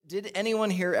Did anyone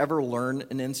here ever learn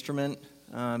an instrument?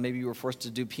 Maybe you were forced to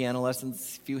do piano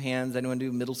lessons. A few hands. Anyone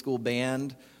do middle school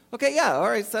band? Okay, yeah, all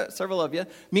right, several of you.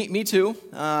 Me too.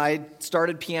 I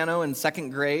started piano in second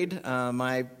grade.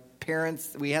 My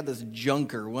parents, we had this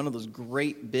junker, one of those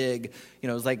great big, it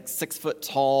was like 6 foot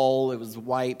tall. It was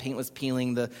white, paint was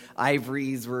peeling. The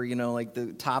ivories were, like the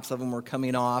tops of them were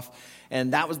coming off.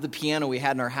 And that was the piano we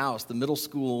had in our house. The middle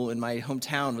school in my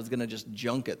hometown was going to just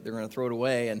junk it. They were going to throw it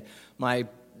away. And my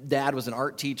dad was an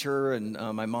art teacher and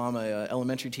my mom an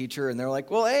elementary teacher. And they're like,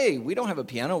 well, hey, we don't have a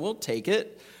piano. We'll take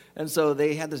it. And so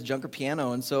they had this junker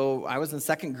piano, and so I was in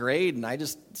second grade, and I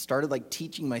just started,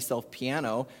 teaching myself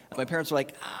piano. And my parents were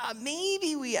like,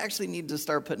 maybe we actually need to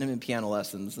start putting him in piano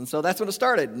lessons. And so that's when it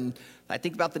started. And I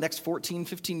think about the next 14,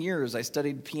 15 years, I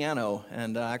studied piano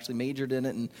and actually majored in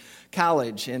it in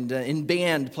college. And in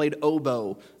band, played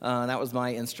oboe. That was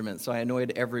my instrument, so I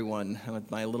annoyed everyone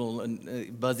with my little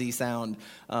buzzy sound.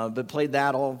 But played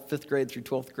that all 5th grade through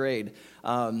 12th grade.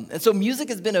 And so music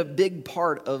has been a big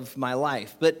part of my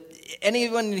life. But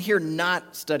anyone here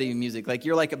not studying music,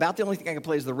 you're about the only thing I can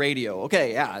play is the radio.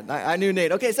 Okay, yeah, I knew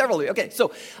Nate. Okay, several of you. Okay,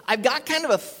 so I've got kind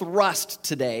of a thrust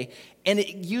today, and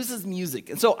it uses music.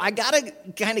 And so I got to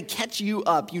kind of catch you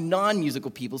up, you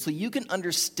non-musical people, so you can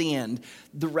understand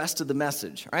the rest of the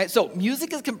message. All right, so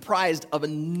music is comprised of a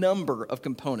number of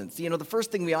components. The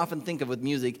first thing we often think of with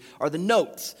music are the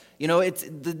notes. It's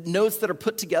the notes that are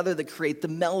put together that create the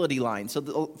melody line.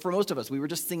 So for most of us, we were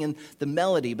just singing the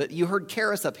melody. But you heard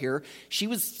Karis up here. She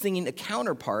was singing a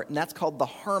counterpart, and that's called the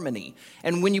harmony.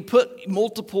 And when you put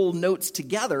multiple notes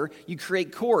together, you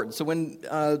create chords. So when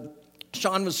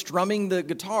Sean was strumming the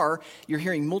guitar, you're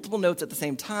hearing multiple notes at the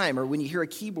same time, or when you hear a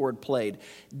keyboard played,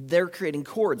 they're creating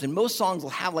chords. And most songs will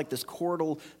have this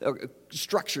chordal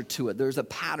structure to it. There's a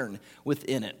pattern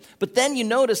within it. But then you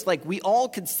notice we all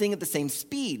could sing at the same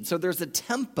speed. So there's a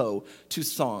tempo to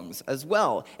songs as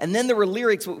well. And then there were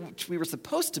lyrics, which we were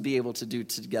supposed to be able to do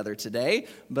together today,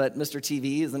 but Mr.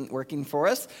 TV isn't working for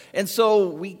us. And so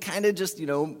we kind of just,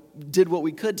 did what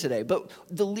we could today. But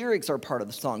the lyrics are part of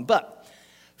the song. But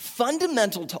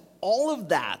fundamental to all of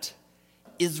that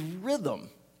is rhythm.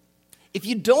 If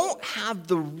you don't have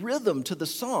the rhythm to the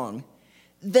song,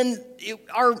 then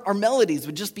our melodies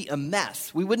would just be a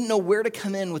mess. We wouldn't know where to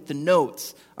come in with the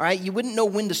notes, all right? You wouldn't know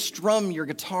when to strum your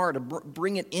guitar to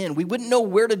bring it in. We wouldn't know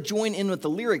where to join in with the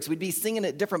lyrics. We'd be singing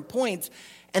at different points,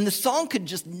 and the song could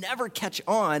just never catch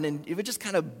on, and it would just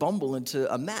kind of bumble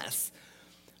into a mess.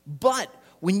 But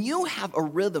when you have a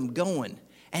rhythm going,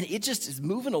 and it just is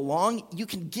moving along, you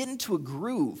can get into a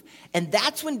groove. And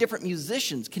that's when different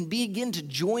musicians can begin to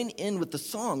join in with the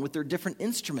song with their different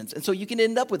instruments. And so you can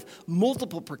end up with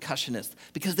multiple percussionists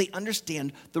because they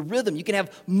understand the rhythm. You can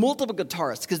have multiple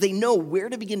guitarists because they know where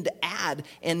to begin to add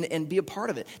and be a part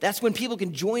of it. That's when people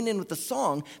can join in with the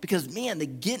song because, man, they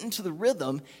get into the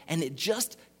rhythm and it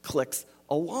just clicks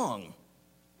along.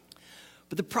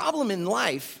 But the problem in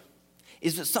life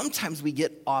is that sometimes we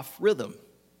get off rhythm.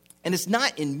 And it's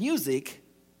not in music,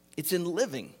 it's in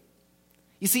living.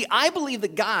 You see, I believe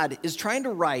that God is trying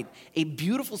to write a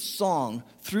beautiful song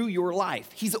through your life.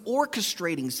 He's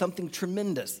orchestrating something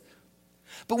tremendous.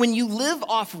 But when you live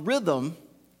off rhythm,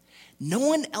 no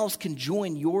one else can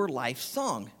join your life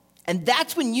song. And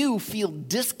that's when you feel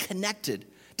disconnected.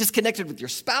 Disconnected with your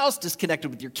spouse,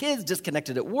 disconnected with your kids,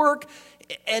 disconnected at work,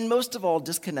 and most of all,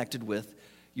 disconnected with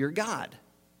your God.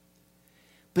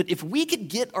 But if we could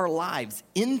get our lives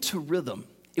into rhythm,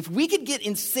 if we could get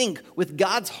in sync with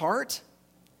God's heart,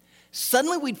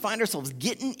 suddenly we'd find ourselves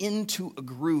getting into a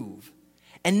groove.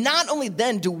 And not only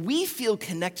then do we feel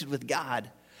connected with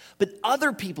God, but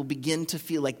other people begin to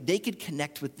feel like they could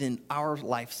connect within our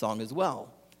life song as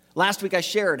well. Last week I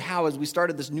shared how, as we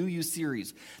started this New You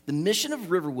series, the mission of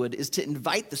Riverwood is to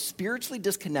invite the spiritually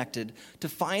disconnected to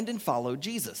find and follow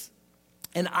Jesus.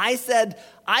 And I said,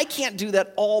 I can't do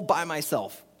that all by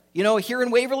myself. Here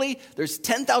in Waverly, there's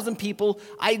 10,000 people.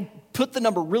 I put the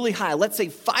number really high. Let's say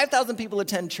 5,000 people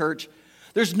attend church.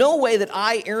 There's no way that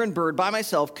I, Aaron Bird, by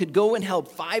myself could go and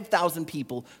help 5,000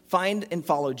 people find and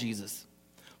follow Jesus.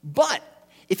 But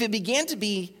if it began to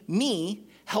be me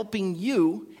helping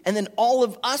you and then all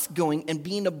of us going and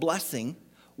being a blessing,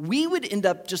 we would end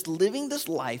up just living this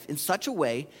life in such a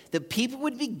way that people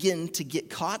would begin to get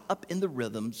caught up in the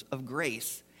rhythms of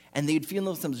grace. And they'd feel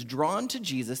themselves drawn to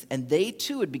Jesus, and they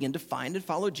too would begin to find and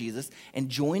follow Jesus and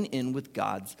join in with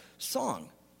God's song.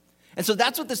 And so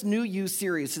that's what this New You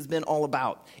series has been all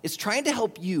about. It's trying to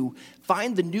help you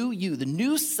find the new you, the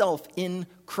new self in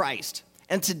Christ.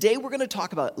 And today we're going to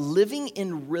talk about living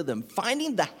in rhythm,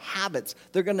 finding the habits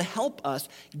that are going to help us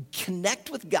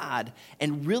connect with God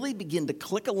and really begin to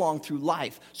click along through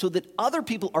life so that other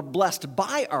people are blessed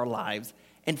by our lives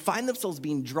and find themselves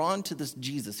being drawn to this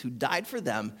Jesus who died for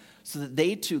them so that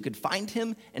they too could find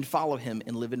him and follow him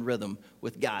and live in rhythm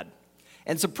with God.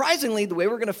 And surprisingly, the way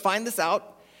we're going to find this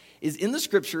out is in the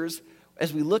scriptures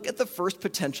as we look at the first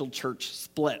potential church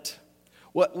split.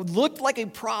 What looked like a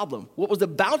problem, what was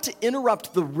about to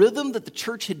interrupt the rhythm that the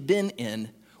church had been in,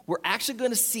 we're actually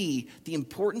going to see the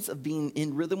importance of being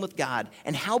in rhythm with God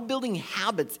and how building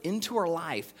habits into our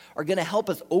life are going to help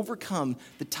us overcome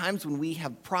the times when we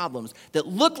have problems that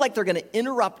look like they're going to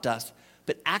interrupt us,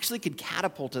 but actually could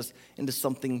catapult us into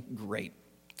something great.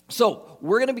 So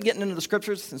we're going to be getting into the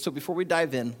scriptures, and so before we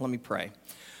dive in, let me pray.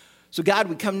 So God,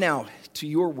 we come now to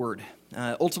your word.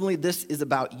 Ultimately, this is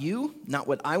about you, not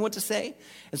what I want to say.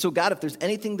 And so, God, if there's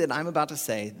anything that I'm about to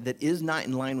say that is not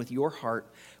in line with your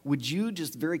heart, would you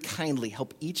just very kindly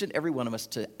help each and every one of us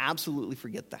to absolutely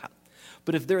forget that?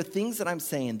 But if there are things that I'm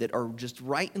saying that are just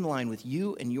right in line with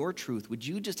you and your truth, would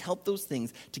you just help those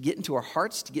things to get into our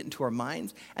hearts, to get into our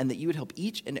minds, and that you would help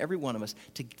each and every one of us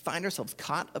to find ourselves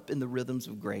caught up in the rhythms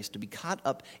of grace, to be caught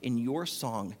up in your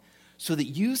song, so that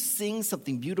you sing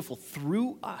something beautiful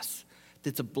through us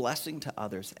that's a blessing to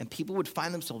others, and people would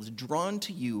find themselves drawn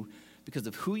to you because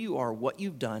of who you are, what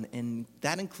you've done, and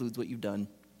that includes what you've done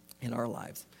in our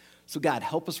lives. So God,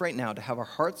 help us right now to have our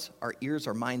hearts, our ears,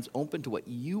 our minds open to what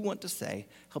you want to say.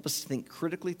 Help us to think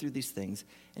critically through these things,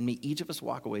 and may each of us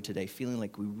walk away today feeling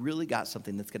like we really got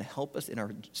something that's going to help us in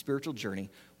our spiritual journey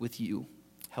with you.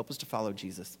 Help us to follow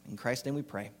Jesus. In Christ's name we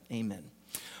pray, amen.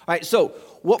 All right, so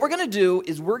what we're going to do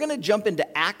is we're going to jump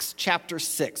into Acts chapter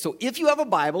 6. So if you have a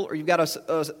Bible or you've got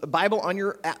a Bible on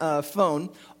your phone,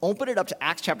 open it up to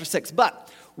Acts chapter 6.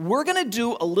 But we're going to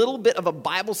do a little bit of a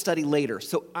Bible study later.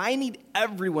 So I need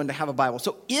everyone to have a Bible.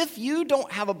 So if you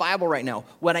don't have a Bible right now,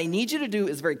 what I need you to do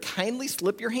is very kindly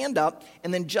slip your hand up.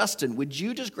 And then Justin, would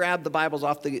you just grab the Bibles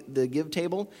off the give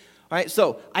table? All right,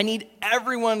 so I need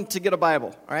everyone to get a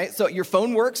Bible. All right, so your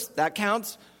phone works. That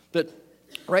counts. But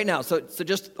right now, so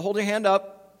just hold your hand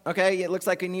up, okay? It looks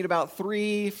like we need about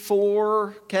 3,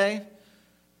 4, okay?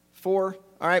 4,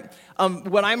 all right.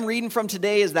 What I'm reading from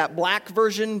today is that black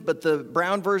version, but the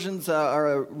brown versions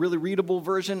are a really readable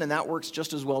version, and that works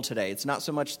just as well today. It's not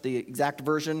so much the exact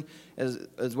version as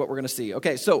what we're going to see.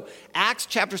 Okay, so Acts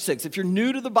chapter 6. If you're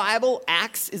new to the Bible,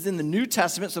 Acts is in the New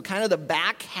Testament, so kind of the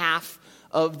back half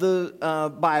of the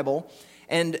Bible.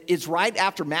 And it's right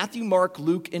after Matthew, Mark,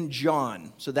 Luke, and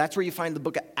John. So that's where you find the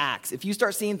book of Acts. If you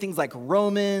start seeing things like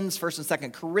Romans, 1st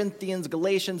and 2nd Corinthians,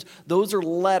 Galatians, those are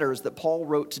letters that Paul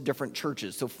wrote to different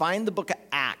churches. So find the book of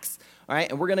Acts, all right?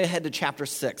 And we're going to head to chapter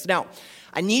 6. Now,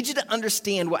 I need you to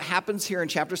understand what happens here in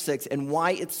chapter 6 and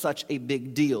why it's such a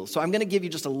big deal. So I'm going to give you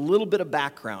just a little bit of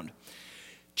background.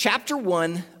 Chapter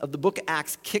 1 of the book of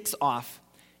Acts kicks off.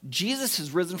 Jesus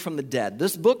has risen from the dead.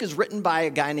 This book is written by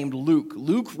a guy named Luke.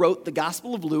 Luke wrote the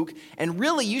Gospel of Luke, and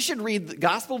really you should read the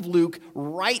Gospel of Luke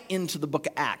right into the book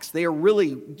of Acts. They are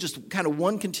really just kind of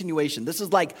one continuation. This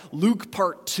is like Luke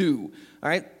part 2, all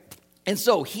right? And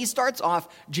so he starts off,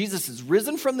 Jesus is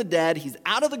risen from the dead, he's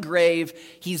out of the grave,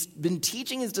 he's been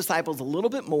teaching his disciples a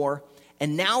little bit more,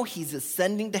 and now he's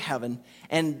ascending to heaven.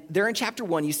 And there in chapter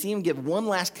 1, you see him give one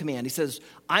last command. He says,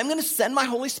 I'm going to send my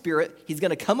Holy Spirit. He's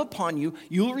going to come upon you.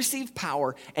 You'll receive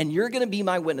power, and you're going to be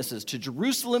my witnesses to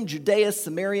Jerusalem, Judea,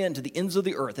 Samaria, and to the ends of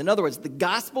the earth. In other words, the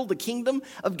gospel, the kingdom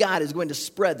of God is going to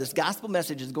spread. This gospel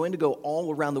message is going to go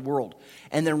all around the world.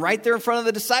 And then right there in front of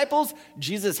the disciples,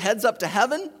 Jesus heads up to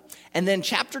heaven. And then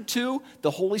chapter 2,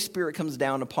 the Holy Spirit comes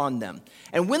down upon them.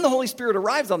 And when the Holy Spirit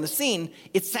arrives on the scene,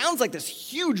 it sounds like this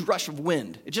huge rush of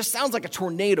wind. It just sounds like a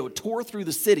tornado tore through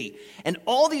the city. And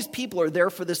all these people are there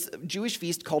for this Jewish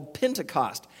feast called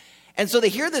Pentecost. And so they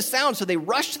hear this sound, so they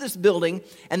rush to this building,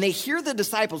 and they hear the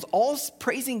disciples all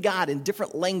praising God in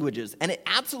different languages. And it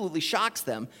absolutely shocks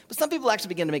them. But some people actually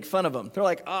begin to make fun of them. They're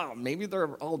like, oh, maybe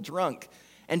they're all drunk.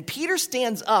 And Peter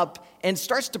stands up and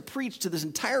starts to preach to this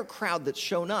entire crowd that's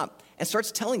shown up and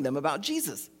starts telling them about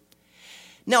Jesus.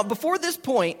 Now, before this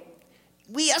point,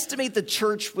 we estimate the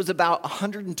church was about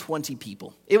 120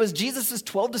 people. It was Jesus'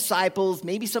 12 disciples,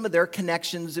 maybe some of their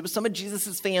connections. It was some of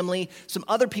Jesus' family, some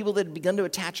other people that had begun to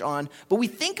attach on. But we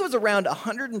think it was around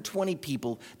 120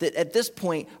 people that at this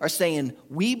point are saying,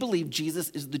 we believe Jesus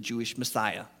is the Jewish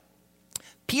Messiah.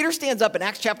 Peter stands up in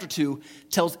Acts chapter 2,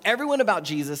 tells everyone about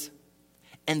Jesus,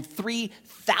 and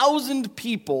 3,000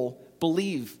 people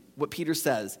believe what Peter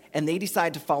says, and they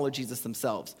decide to follow Jesus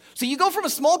themselves. So you go from a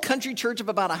small country church of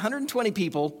about 120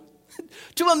 people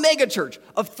to a mega church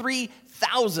of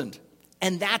 3,000.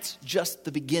 And that's just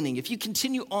the beginning. If you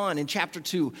continue on in chapter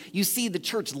 2, you see the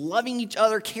church loving each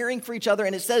other, caring for each other,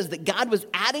 and it says that God was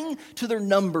adding to their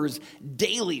numbers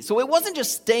daily. So it wasn't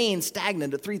just staying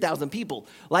stagnant at 3,000 people.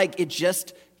 Like, it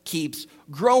just keeps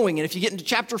growing. And if you get into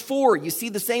chapter 4, you see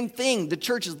the same thing. The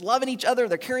church is loving each other.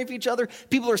 They're caring for each other.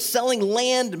 People are selling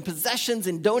land and possessions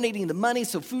and donating the money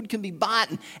so food can be bought,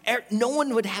 and no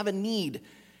one would have a need.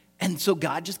 And so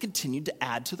God just continued to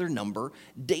add to their number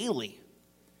daily.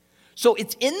 So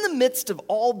it's in the midst of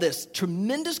all this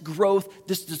tremendous growth,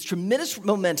 this tremendous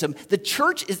momentum, the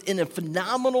church is in a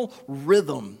phenomenal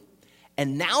rhythm.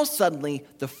 And now suddenly,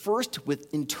 the first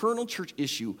with internal church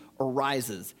issue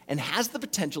arises and has the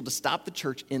potential to stop the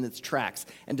church in its tracks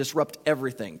and disrupt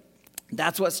everything.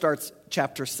 That's what starts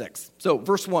chapter 6. So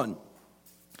verse 1.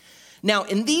 Now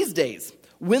in these days,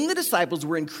 when the disciples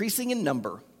were increasing in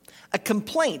number, a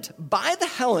complaint by the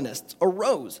Hellenists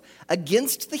arose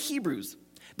against the Hebrews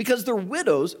because their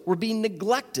widows were being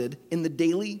neglected in the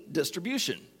daily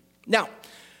distribution. Now,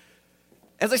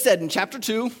 as I said, in chapter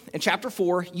 2 and chapter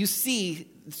 4, you see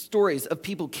stories of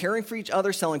people caring for each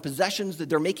other, selling possessions, that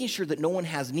they're making sure that no one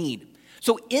has need.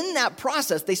 So in that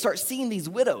process, they start seeing these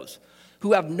widows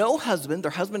who have no husband,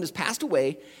 their husband has passed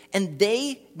away, and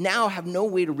they now have no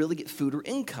way to really get food or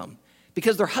income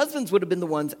because their husbands would have been the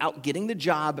ones out getting the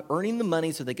job, earning the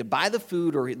money so they could buy the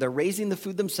food, or they're raising the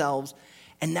food themselves.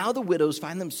 And now the widows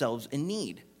find themselves in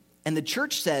need. And the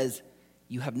church says,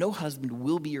 you have no husband,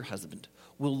 we'll be your husband.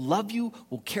 We'll love you,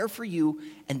 we'll care for you.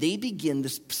 And they begin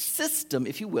this system,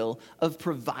 if you will, of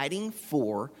providing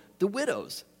for the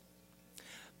widows.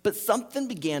 But something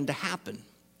began to happen.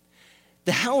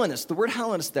 The Hellenists, the word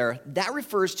Hellenist there, that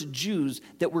refers to Jews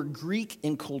that were Greek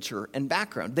in culture and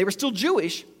background. They were still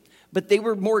Jewish, but they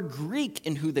were more Greek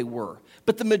in who they were.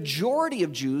 But the majority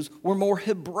of Jews were more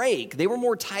Hebraic. They were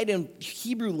more tied in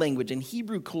Hebrew language and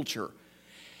Hebrew culture.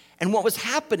 And what was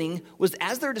happening was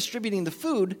as they're distributing the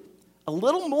food, a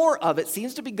little more of it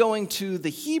seems to be going to the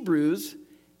Hebrews,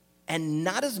 and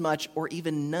not as much or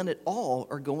even none at all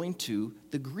are going to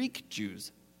the Greek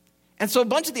Jews. And so a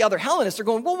bunch of the other Hellenists are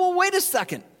going, whoa, wait a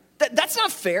second. That's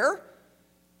not fair.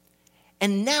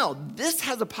 And now this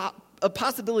has a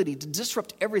possibility to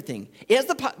disrupt everything. It has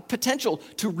the potential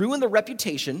to ruin the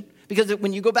reputation, because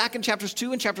when you go back in chapters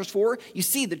 2 and chapters 4, you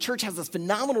see the church has this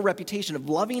phenomenal reputation of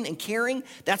loving and caring.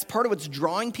 That's part of what's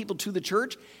drawing people to the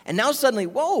church. And now suddenly,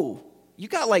 whoa, you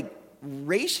got like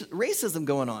racism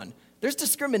going on. There's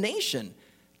discrimination.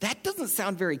 That doesn't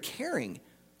sound very caring.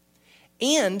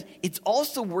 And it's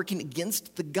also working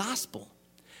against the gospel.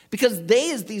 Because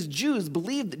they, as these Jews,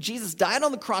 believed that Jesus died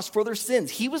on the cross for their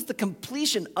sins. He was the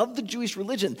completion of the Jewish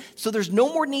religion. So there's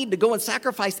no more need to go and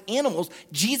sacrifice animals.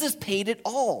 Jesus paid it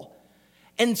all.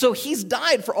 And so he's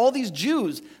died for all these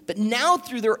Jews. But now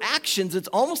through their actions, it's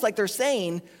almost like they're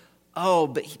saying, oh,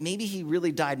 but maybe he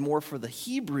really died more for the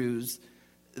Hebrews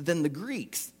than the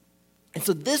Greeks. And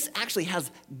so this actually has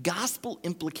gospel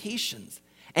implications.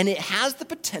 And it has the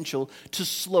potential to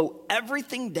slow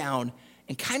everything down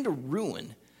and kind of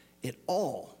ruin it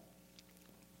all.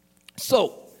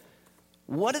 So,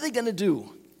 what are they going to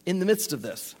do in the midst of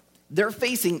this? They're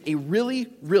facing a really,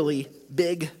 really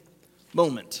big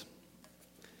moment.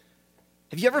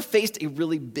 Have you ever faced a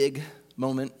really big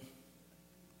moment?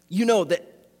 You know that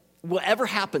whatever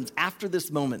happens after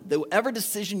this moment, whatever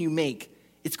decision you make,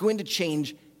 it's going to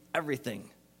change everything.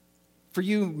 For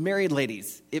you married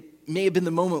ladies, it may have been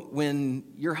the moment when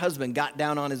your husband got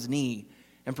down on his knee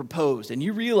and proposed, and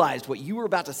you realized what you were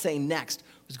about to say next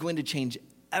was going to change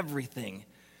everything.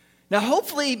 Now,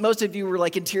 hopefully, most of you were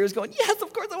like in tears going, yes,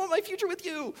 of course, I want my future with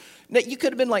you. Now, you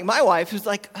could have been like my wife, who's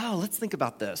like, oh, let's think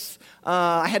about this.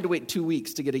 I had to wait 2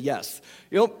 weeks to get a yes,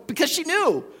 because she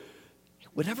knew,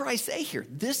 whatever I say here,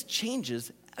 this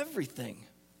changes everything.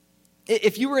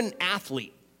 If you were an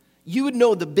athlete, you would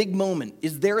know the big moment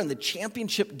is there in the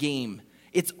championship game.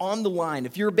 It's on the line.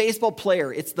 If you're a baseball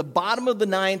player, it's the bottom of the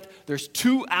ninth. There's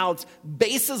 2 outs,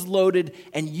 bases loaded,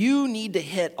 and you need to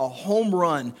hit a home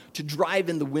run to drive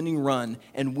in the winning run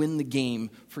and win the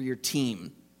game for your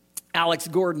team. Alex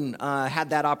Gordon had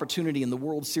that opportunity in the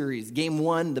World Series. Game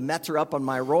 1, the Mets are up on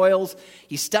my Royals.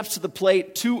 He steps to the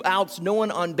plate, 2 outs, no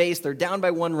one on base. They're down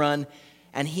by 1 run.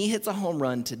 And he hits a home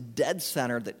run to dead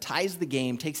center that ties the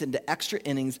game, takes into extra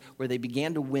innings where they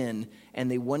began to win,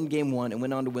 and they won game 1 and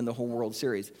went on to win the whole World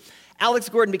Series. Alex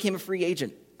Gordon became a free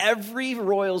agent. Every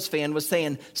Royals fan was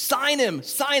saying, sign him.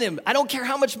 I don't care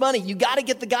how much money. You got to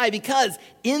get the guy, because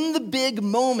in the big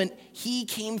moment, he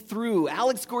came through.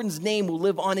 Alex Gordon's name will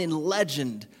live on in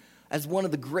legend as one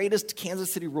of the greatest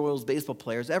Kansas City Royals baseball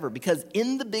players ever, because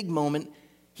in the big moment,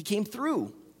 he came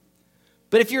through.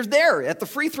 But if you're there at the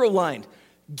free throw line,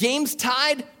 game's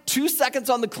tied, 2 seconds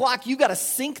on the clock, you got to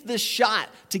sink this shot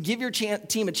to give your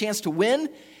team a chance to win.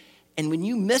 And when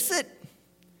you miss it,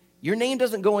 your name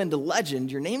doesn't go into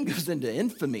legend, your name goes into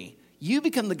infamy. You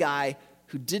become the guy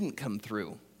who didn't come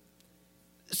through.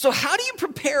 So how do you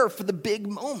prepare for the big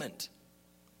moment?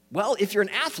 Well, if you're an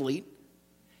athlete,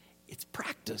 it's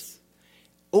practice.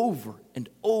 Over and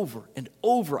over and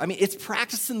over. I mean, it's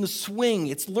practicing the swing.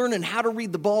 It's learning how to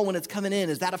read the ball when it's coming in.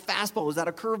 Is that a fastball? Is that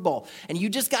a curveball? And you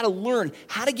just got to learn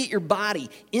how to get your body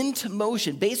into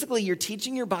motion. Basically, you're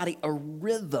teaching your body a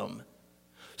rhythm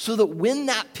so that when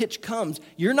that pitch comes,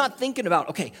 you're not thinking about,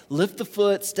 okay, lift the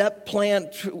foot, step,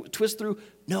 plant, twist through.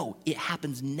 No, it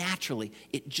happens naturally.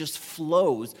 It just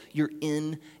flows. You're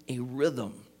in a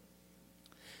rhythm.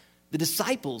 The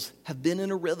disciples have been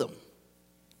in a rhythm.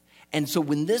 And so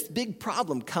when this big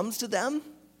problem comes to them,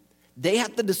 they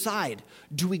have to decide,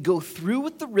 do we go through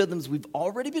with the rhythms we've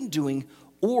already been doing,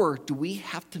 or do we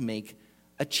have to make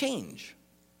a change?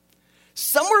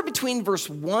 Somewhere between verse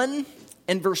 1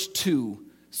 and verse 2,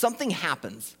 something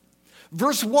happens.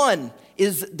 Verse 1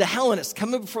 is the Hellenists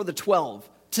coming before the 12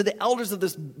 to the elders of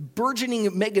this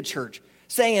burgeoning megachurch,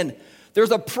 saying,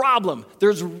 there's a problem.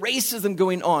 There's racism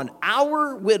going on.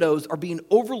 Our widows are being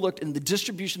overlooked in the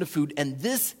distribution of food, and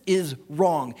this is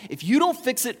wrong. If you don't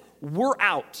fix it, we're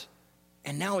out.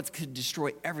 And now it's going to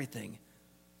destroy everything.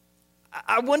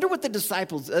 I wonder what the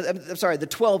the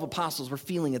 12 apostles were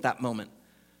feeling at that moment.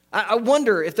 I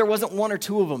wonder if there wasn't one or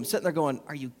two of them sitting there going,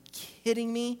 are you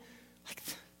kidding me? Like,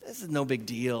 this is no big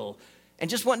deal. And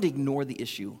just wanting to ignore the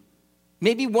issue.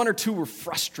 Maybe one or two were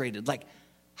frustrated, like,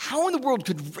 how in the world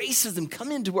could racism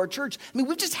come into our church? I mean,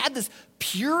 we've just had this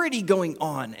purity going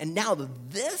on, and now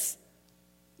this?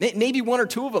 Maybe one or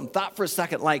two of them thought for a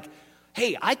second, like,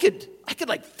 hey, I could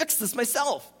like fix this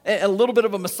myself. A little bit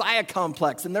of a Messiah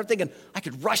complex, and they're thinking, I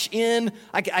could rush in,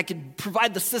 I could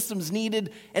provide the systems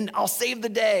needed, and I'll save the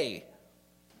day.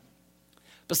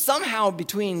 But somehow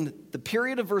between the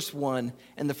period of verse 1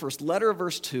 and the first letter of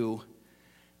verse 2,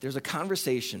 there's a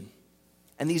conversation.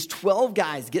 And these 12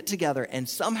 guys get together, and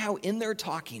somehow in their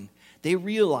talking, they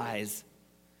realize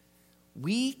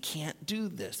we can't do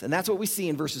this. And that's what we see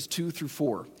in verses 2 through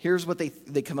 4. Here's what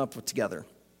they come up with together.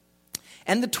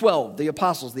 And the 12, the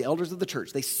apostles, the elders of the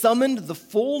church, they summoned the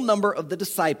full number of the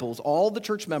disciples, all the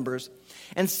church members,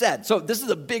 and said, so this is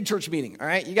a big church meeting, all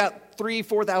right? You got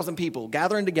 3,000-4,000 people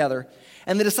gathering together.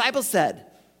 And the disciples said,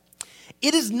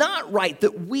 it is not right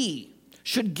that we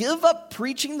should give up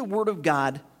preaching the word of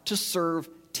God to serve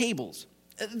tables.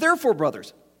 Therefore,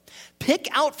 brothers, pick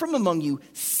out from among you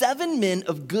 7 men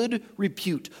of good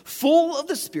repute, full of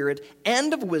the Spirit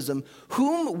and of wisdom,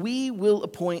 whom we will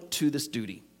appoint to this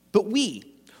duty. But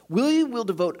we will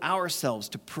devote ourselves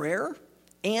to prayer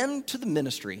and to the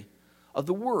ministry of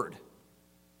the word.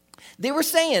 They were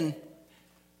saying,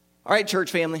 all right,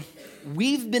 church family,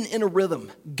 we've been in a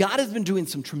rhythm. God has been doing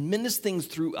some tremendous things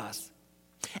through us.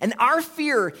 And our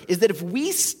fear is that if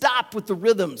we stop with the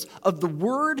rhythms of the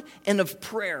word and of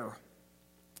prayer,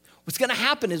 what's going to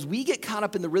happen is we get caught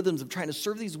up in the rhythms of trying to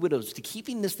serve these widows, to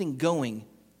keeping this thing going,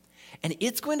 and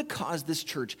it's going to cause this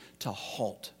church to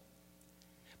halt.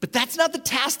 But that's not the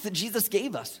task that Jesus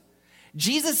gave us.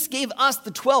 Jesus gave us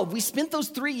the 12. We spent those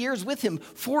 3 years with him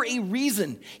for a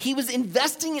reason. He was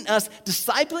investing in us,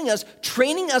 discipling us,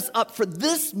 training us up for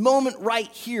this moment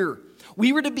right here.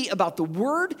 We were to be about the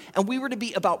word, and we were to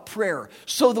be about prayer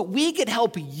so that we could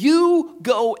help you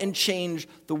go and change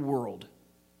the world.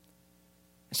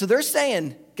 So they're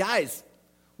saying, guys,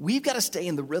 we've got to stay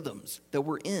in the rhythms that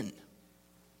we're in.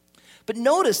 But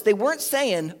notice they weren't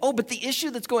saying, oh, but the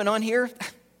issue that's going on here,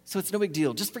 so it's no big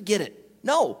deal. Just forget it.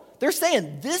 No, they're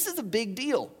saying this is a big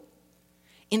deal.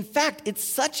 In fact, it's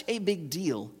such a big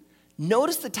deal.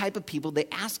 Notice the type of people they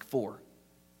ask for.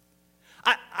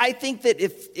 I think that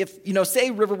if say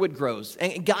Riverwood grows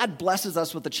and God blesses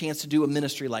us with a chance to do a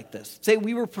ministry like this, say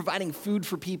we were providing food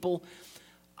for people,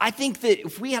 I think that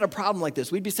if we had a problem like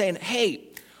this, we'd be saying, hey,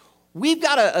 we've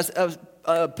got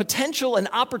a potential, an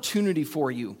opportunity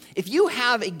for you. If you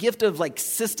have a gift of like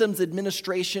systems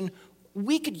administration,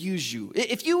 we could use you.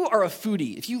 If you are a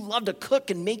foodie, if you love to cook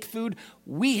and make food,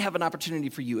 we have an opportunity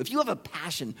for you. If you have a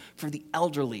passion for the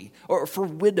elderly or for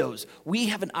widows, we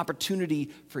have an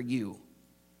opportunity for you.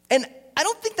 And I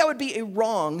don't think that would be a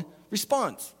wrong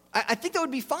response. I think that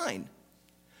would be fine.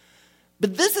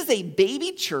 But this is a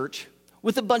baby church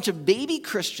with a bunch of baby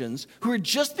Christians who are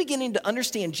just beginning to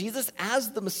understand Jesus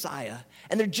as the Messiah,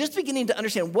 and they're just beginning to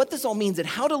understand what this all means and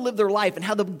how to live their life and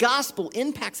how the gospel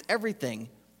impacts everything,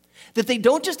 that they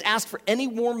don't just ask for any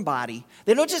warm body,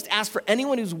 they don't just ask for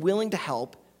anyone who's willing to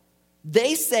help,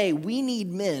 They say we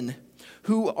need men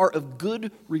who are of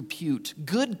good repute,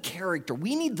 good character.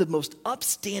 We need the most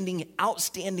upstanding,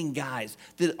 outstanding guys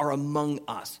that are among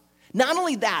us. Not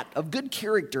only that, of good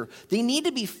character, they need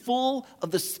to be full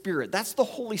of the Spirit. That's the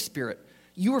Holy Spirit.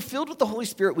 You are filled with the Holy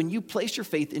Spirit when you place your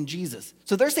faith in Jesus.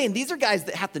 So they're saying these are guys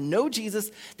that have to know Jesus.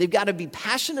 They've got to be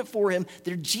passionate for him.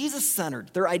 They're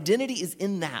Jesus-centered. Their identity is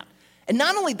in that. And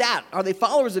not only that, are they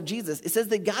followers of Jesus? It says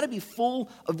they've got to be full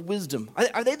of wisdom.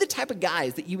 Are they the type of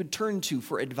guys that you would turn to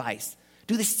for advice?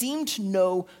 Do they seem to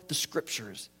know the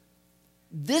scriptures?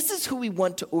 This is who we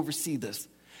want to oversee this,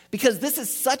 because this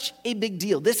is such a big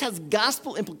deal. This has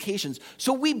gospel implications.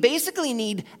 So we basically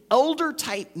need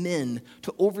elder-type men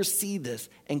to oversee this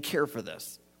and care for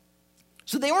this.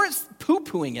 So they weren't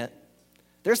poo-pooing it.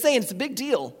 They're saying it's a big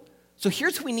deal. So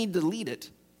here's who we need to lead it.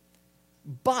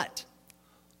 But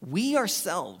we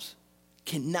ourselves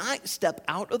cannot step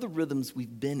out of the rhythms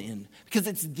we've been in, because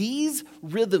it's these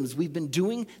rhythms we've been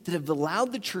doing that have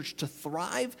allowed the church to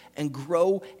thrive and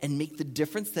grow and make the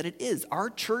difference that it is. Our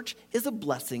church is a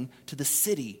blessing to the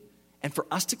city. And for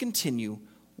us to continue,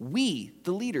 we,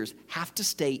 the leaders, have to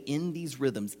stay in these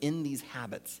rhythms, in these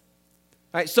habits.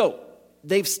 All right, so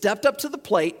they've stepped up to the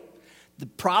plate. The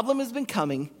problem has been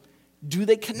coming. Do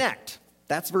they connect?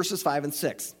 That's verses 5 and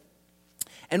 6.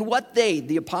 And what they,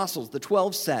 the apostles, the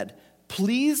 12, said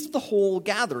pleased the whole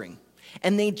gathering.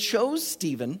 And they chose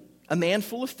Stephen, a man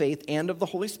full of faith and of the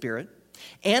Holy Spirit,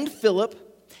 and Philip,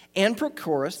 and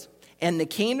Prochorus, and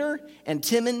Nicanor, and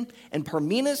Timon, and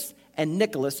Parmenas, and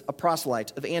Nicholas, a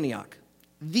proselyte of Antioch.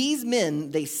 These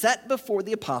men they set before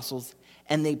the apostles,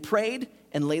 and they prayed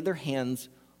and laid their hands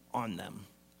on them.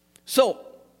 So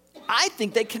I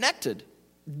think they connected.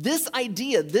 This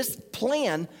idea, this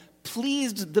plan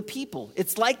pleased the people.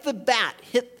 It's like the bat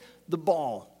hit the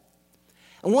ball.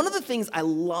 And one of the things I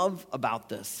love about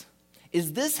this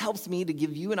is this helps me to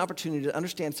give you an opportunity to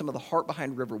understand some of the heart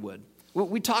behind Riverwood.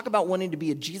 We talk about wanting to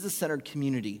be a Jesus-centered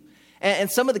community.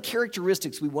 And some of the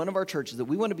characteristics we want of our church is that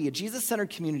we want to be a Jesus-centered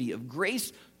community of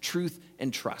grace, truth,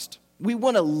 and trust. We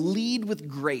want to lead with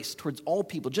grace towards all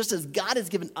people. Just as God has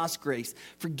given us grace,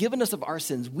 forgiven us of our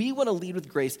sins, we want to lead with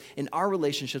grace in our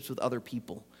relationships with other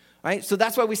people. Right? So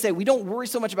that's why we say we don't worry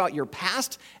so much about your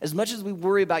past as much as we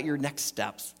worry about your next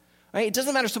steps. Right? It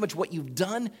doesn't matter so much what you've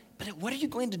done, but what are you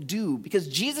going to do? Because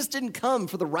Jesus didn't come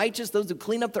for the righteous, those who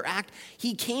clean up their act.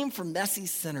 He came for messy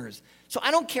sinners. So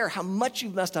I don't care how much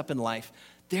you've messed up in life.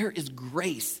 There is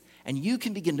grace, and you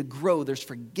can begin to grow. There's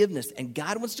forgiveness, and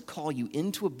God wants to call you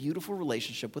into a beautiful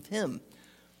relationship with him.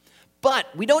 But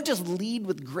we don't just lead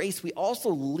with grace. We also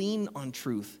lean on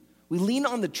truth. We lean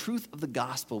on the truth of the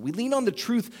gospel. We lean on the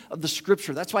truth of the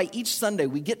scripture. That's why each Sunday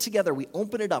we get together, we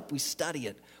open it up, we study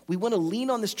it. We want to lean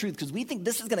on this truth because we think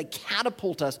this is going to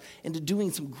catapult us into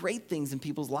doing some great things in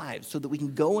people's lives so that we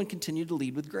can go and continue to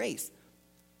lead with grace.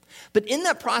 But in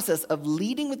that process of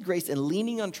leading with grace and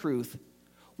leaning on truth,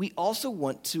 we also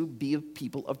want to be a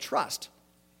people of trust.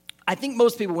 I think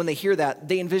most people, when they hear that,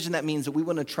 they envision that means that we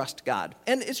want to trust God.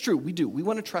 And it's true, we do. We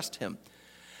want to trust him.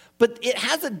 But it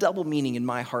has a double meaning in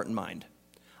my heart and mind.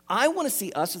 I want to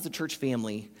see us as a church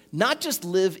family not just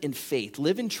live in faith,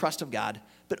 live in trust of God,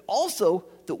 but also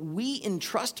that we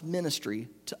entrust ministry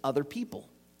to other people.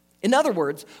 In other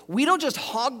words, we don't just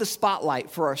hog the spotlight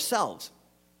for ourselves.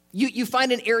 You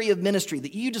find an area of ministry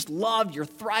that you just love, you're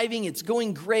thriving, it's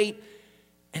going great,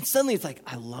 and suddenly it's like,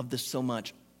 I love this so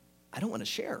much, I don't want to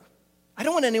share. I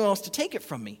don't want anyone else to take it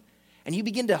from me. And you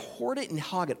begin to hoard it and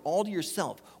hog it all to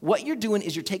yourself. What you're doing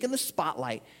is you're taking the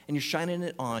spotlight and you're shining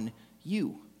it on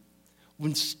you.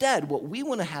 Instead, what we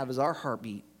want to have as our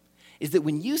heartbeat is that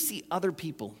when you see other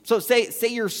people, so say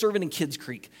you're serving in Kids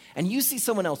Creek, and you see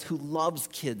someone else who loves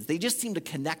kids, they just seem to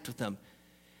connect with them,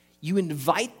 you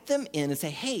invite them in and say,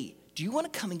 hey, do you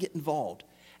want to come and get involved?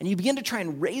 And you begin to try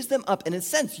and raise them up. And in a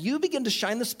sense, you begin to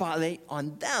shine the spotlight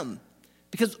on them.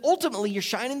 Because ultimately, you're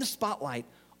shining the spotlight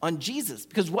on Jesus.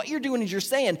 Because what you're doing is you're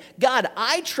saying, God,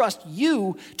 I trust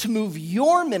you to move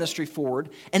your ministry forward,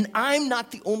 and I'm not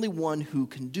the only one who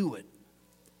can do it.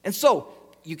 And so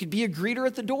you could be a greeter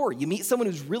at the door. You meet someone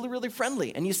who's really, really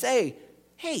friendly, and you say,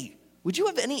 hey, would you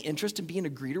have any interest in being a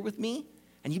greeter with me?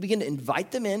 And you begin to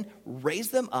invite them in, raise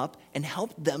them up, and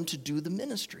help them to do the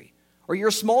ministry. Or you're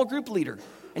a small group leader,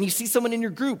 and you see someone in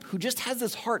your group who just has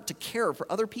this heart to care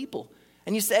for other people.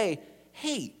 And you say,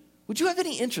 hey, would you have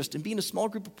any interest in being a small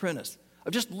group apprentice,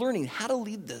 of just learning how to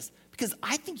lead this? Because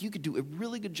I think you could do a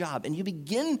really good job. And you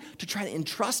begin to try to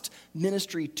entrust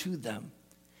ministry to them.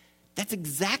 That's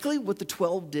exactly what the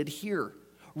 12 did here.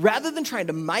 Rather than trying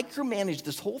to micromanage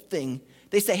this whole thing,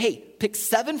 they say, hey, pick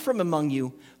 7 from among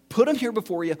you, put them here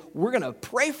before you. We're going to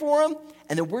pray for them,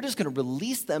 and then we're just going to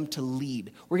release them to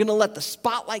lead. We're going to let the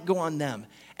spotlight go on them.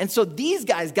 And so these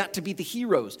guys got to be the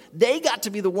heroes. They got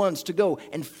to be the ones to go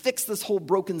and fix this whole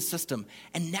broken system.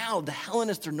 And now the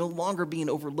Hellenists are no longer being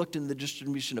overlooked in the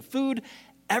distribution of food.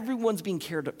 Everyone's being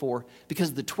cared for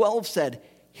because the 12 said,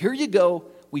 here you go.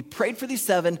 We prayed for these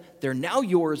 7. They're now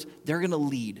yours. They're going to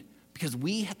lead because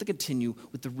we have to continue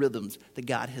with the rhythms that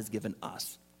God has given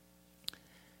us.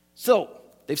 So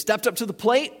they've stepped up to the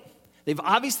plate. They've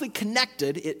obviously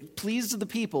connected. It pleased the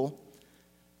people.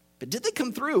 But did they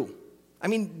come through? I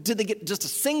mean, did they get just a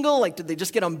single? Like, did they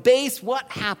just get on base? What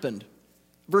happened?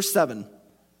 Verse 7.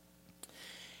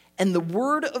 And the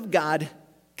word of God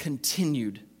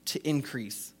continued to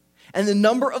increase. And the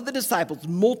number of the disciples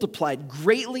multiplied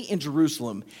greatly in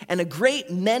Jerusalem, and a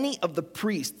great many of the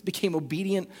priests became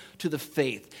obedient to the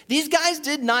faith. These guys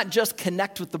did not just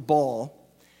connect with the ball,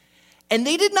 and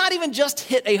they did not even just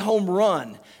hit a home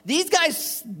run. These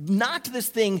guys knocked this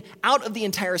thing out of the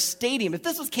entire stadium. If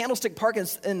this was Candlestick Park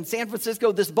in San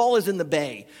Francisco, this ball is in the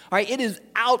bay. All right, it is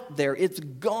out there. It's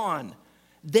gone.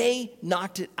 They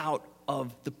knocked it out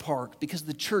of the park because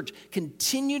the church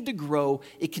continued to grow.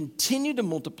 It continued to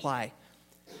multiply.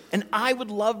 And I would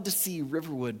love to see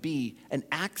Riverwood be an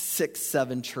Acts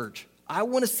 6-7 church. I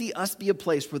want to see us be a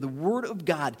place where the word of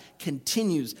God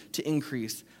continues to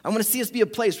increase. I want to see us be a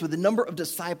place where the number of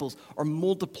disciples are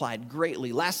multiplied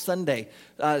greatly. Last Sunday,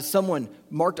 someone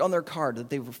marked on their card that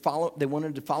they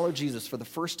wanted to follow Jesus for the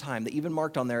first time. They even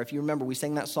marked on there, if you remember, we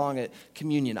sang that song at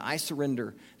communion, I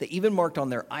Surrender. They even marked on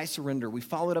there, I surrender. We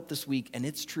followed up this week, and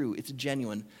it's true. It's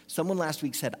genuine. Someone last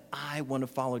week said, I want to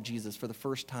follow Jesus for the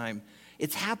first time.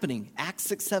 It's happening. Acts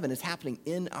 6-7 is happening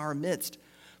in our midst.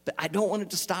 But I don't want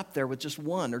it to stop there with just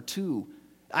 1 or 2.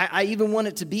 I even want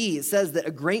it to be, it says that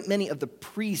a great many of the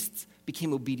priests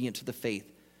became obedient to the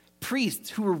faith. Priests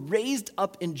who were raised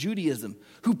up in Judaism,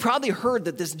 who probably heard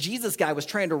that this Jesus guy was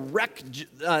trying to wreck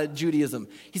Judaism.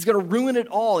 He's going to ruin it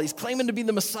all. He's claiming to be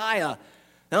the Messiah.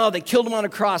 No, they killed him on a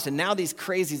cross, and now these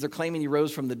crazies are claiming he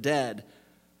rose from the dead.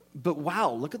 But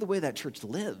wow, look at the way that church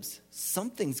lives.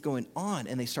 Something's going on,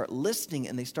 and they start listening,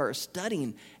 and they start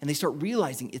studying, and they start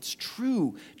realizing it's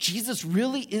true. Jesus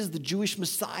really is the Jewish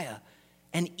Messiah.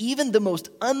 And even the most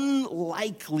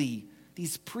unlikely,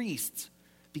 these priests,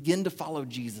 begin to follow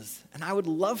Jesus. And I would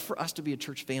love for us to be a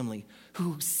church family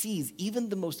who sees even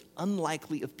the most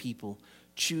unlikely of people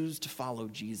choose to follow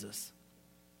Jesus.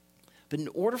 But in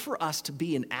order for us to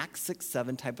be an Acts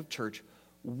 6-7 type of church,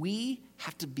 we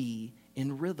have to be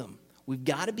in rhythm. We've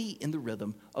got to be in the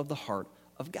rhythm of the heart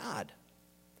of God.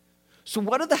 So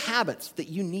what are the habits that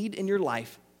you need in your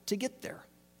life to get there?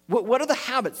 What are the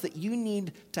habits that you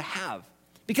need to have?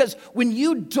 Because when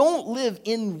you don't live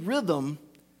in rhythm,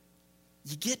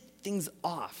 you get things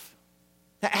off.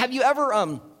 Have you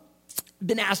ever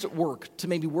been asked at work to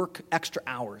maybe work extra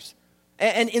hours?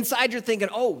 And inside you're thinking,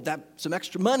 oh, that's some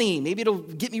extra money. Maybe it'll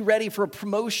get me ready for a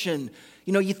promotion.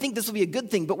 You know, you think this will be a good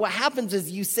thing. But what happens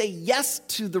is you say yes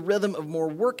to the rhythm of more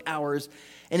work hours,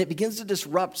 and it begins to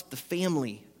disrupt the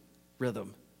family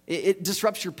rhythm. It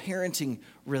disrupts your parenting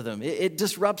rhythm. It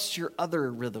disrupts your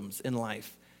other rhythms in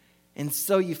life. And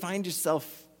so you find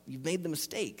yourself, you've made the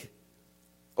mistake.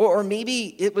 Or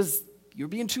maybe you're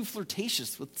being too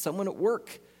flirtatious with someone at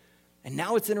work, and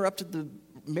now it's interrupted the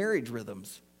marriage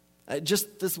rhythms.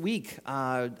 Just this week,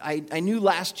 I knew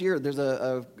last year there's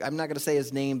I'm not going to say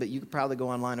his name, but you could probably go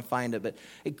online and find it, but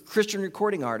a Christian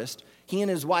recording artist, he and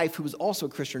his wife, who was also a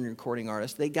Christian recording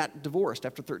artist, they got divorced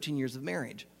after 13 years of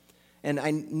marriage. And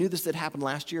I knew this had happened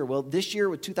last year. Well, this year,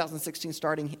 with 2016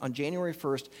 starting on January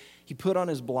 1st, he put on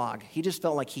his blog. He just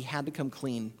felt like he had to come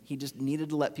clean. He just needed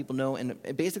to let people know and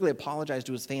basically apologize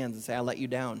to his fans and say, I let you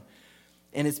down.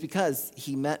 And it's because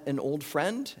he met an old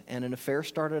friend and an affair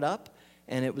started up,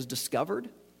 and it was discovered,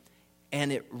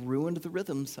 and it ruined the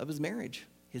rhythms of his marriage.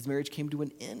 His marriage came to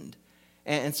an end.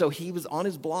 And so he was on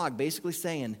his blog basically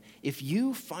saying, if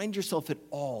you find yourself at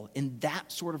all in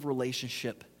that sort of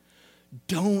relationship,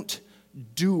 don't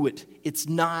do it. It's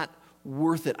not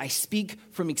worth it. I speak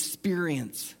from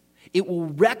experience. It will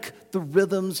wreck the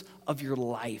rhythms of your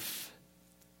life.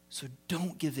 So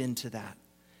don't give in to that.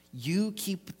 You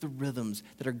keep the rhythms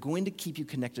that are going to keep you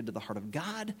connected to the heart of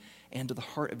God and to the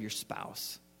heart of your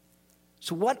spouse.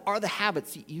 So what are the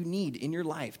habits you need in your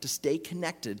life to stay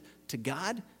connected to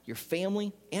God, your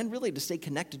family, and really to stay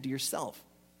connected to yourself?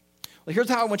 Well, here's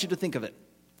how I want you to think of it.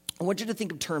 I want you to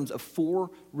think in terms of 4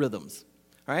 rhythms,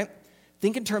 all right?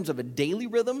 Think in terms of a daily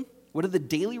rhythm. What are the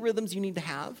daily rhythms you need to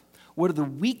have? What are the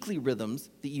weekly rhythms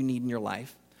that you need in your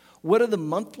life? What are the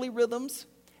monthly rhythms?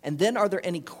 And then are there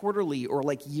any quarterly or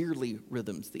like yearly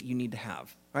rhythms that you need to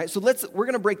have? All right, so we're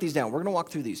going to break these down. We're going to walk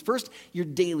through these. First, your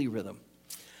daily rhythm.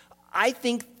 I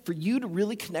think for you to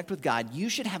really connect with God, you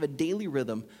should have a daily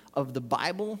rhythm of the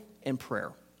Bible and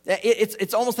prayer.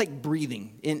 It's almost like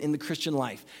breathing in the Christian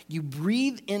life. You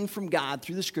breathe in from God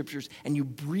through the scriptures, and you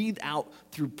breathe out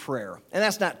through prayer. And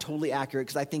that's not totally accurate,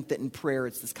 because I think that in prayer,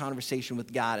 it's this conversation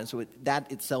with God, and so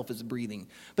that itself is breathing.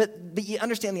 But you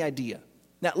understand the idea.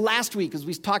 Now, last week, as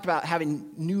we talked about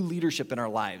having new leadership in our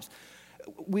lives,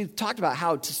 we talked about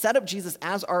how to set up Jesus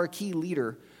as our key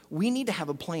leader, we need to have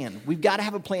a plan. We've got to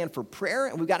have a plan for prayer,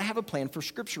 and we've got to have a plan for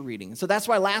scripture reading. So that's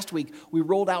why last week we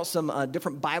rolled out some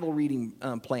different Bible reading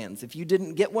plans. If you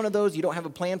didn't get one of those, you don't have a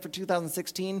plan for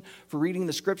 2016 for reading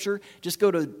the scripture, just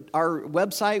go to our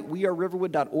website,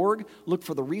 weareriverwood.org, look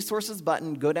for the resources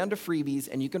button, go down to freebies,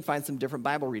 and you can find some different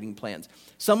Bible reading plans.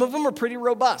 Some of them are pretty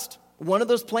robust. One of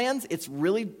those plans, it's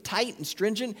really tight and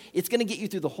stringent. It's going to get you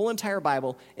through the whole entire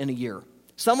Bible in a year.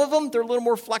 Some of them, they're a little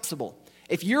more flexible.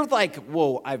 If you're like,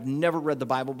 whoa, I've never read the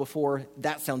Bible before,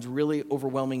 that sounds really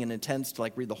overwhelming and intense to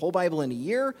like read the whole Bible in a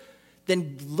year,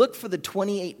 then look for the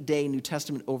 28-day New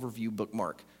Testament overview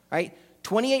bookmark, right?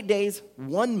 28 days,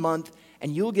 1 month,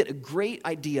 and you'll get a great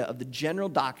idea of the general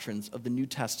doctrines of the New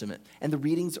Testament, and the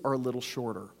readings are a little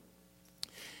shorter.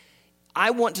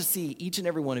 I want to see each and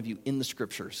every one of you in the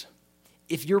scriptures.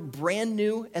 If you're brand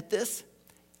new at this,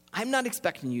 I'm not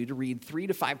expecting you to read 3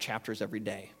 to 5 chapters every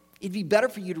day. It'd be better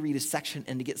for you to read a section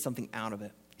and to get something out of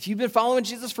it. If you've been following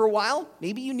Jesus for a while,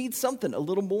 maybe you need something a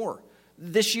little more.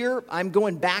 This year, I'm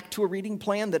going back to a reading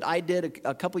plan that I did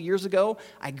a couple years ago.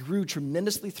 I grew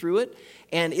tremendously through it,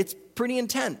 and it's pretty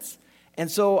intense. And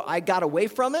so I got away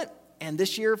from it, and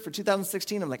this year, for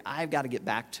 2016, I'm like, I've got to get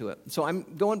back to it. So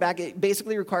I'm going back. It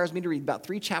basically requires me to read about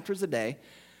 3 chapters a day.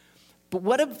 But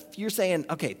what if you're saying,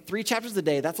 okay, 3 chapters a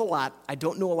day, that's a lot. I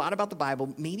don't know a lot about the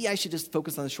Bible. Maybe I should just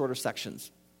focus on the shorter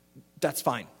sections. That's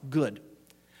fine, good.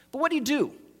 But what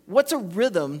do? What's a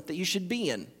rhythm that you should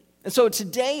be in? And so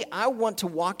today, I want to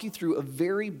walk you through a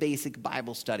very basic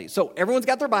Bible study. So everyone's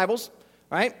got their Bibles,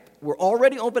 right? We're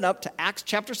already open up to Acts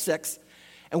chapter 6,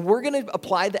 and we're going to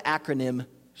apply the acronym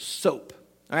SOAP.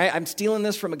 All right, I'm stealing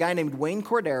this from a guy named Wayne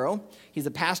Cordero. He's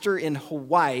a pastor in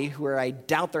Hawaii, where I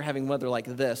doubt they're having weather like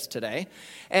this today.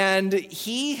 And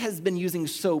he has been using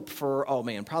SOAP for,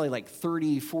 probably like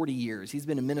 30, 40 years. He's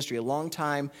been in ministry a long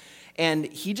time. And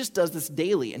he just does this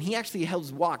daily. And he actually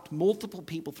has walked multiple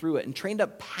people through it and trained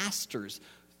up pastors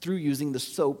through using the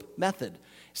SOAP method. It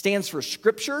stands for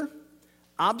Scripture,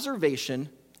 Observation,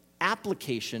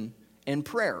 Application, and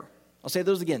Prayer. I'll say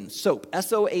those again. SOAP,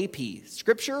 S-O-A-P,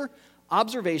 Scripture,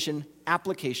 Observation,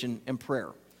 Application, and Prayer.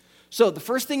 So the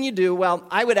first thing you do,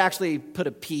 I would actually put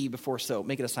a P before SOAP,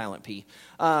 make it a silent P.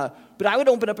 But I would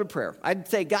open up in prayer. I'd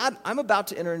say, God, I'm about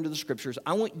to enter into the scriptures.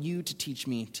 I want you to teach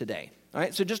me today. All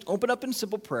right, so just open up in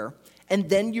simple prayer, and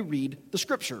then you read the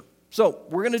scripture. So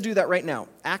we're going to do that right now.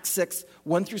 Acts 6,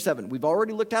 1 through 7. We've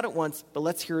already looked at it once, but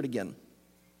let's hear it again.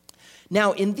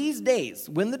 Now, in these days,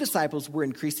 when the disciples were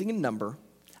increasing in number,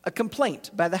 a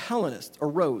complaint by the Hellenists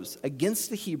arose against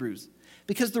the Hebrews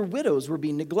because their widows were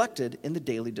being neglected in the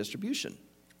daily distribution.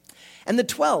 And the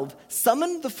 12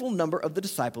 summoned the full number of the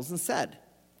disciples and said,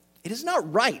 "It is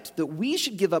not right that we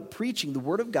should give up preaching the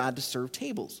word of God to serve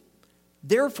tables.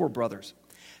 Therefore, brothers,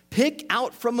 pick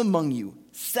out from among you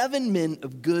 7 men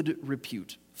of good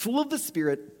repute, full of the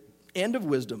Spirit and of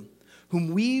wisdom, whom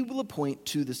we will appoint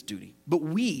to this duty. But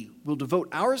we will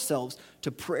devote ourselves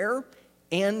to prayer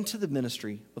and to the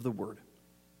ministry of the word."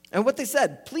 And what they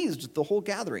said pleased the whole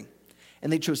gathering.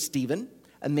 And they chose Stephen,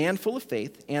 a man full of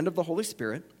faith and of the Holy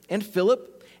Spirit, and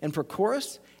Philip, and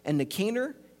Prochorus, and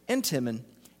Nicanor, and Timon,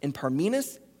 and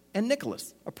Parmenas, and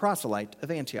Nicholas, a proselyte of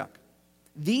Antioch.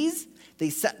 These they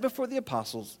set before the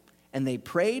apostles, and they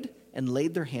prayed and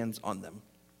laid their hands on them.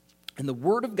 And the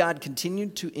word of God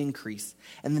continued to increase,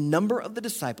 and the number of the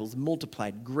disciples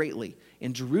multiplied greatly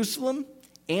in Jerusalem,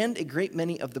 and a great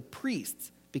many of the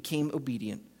priests became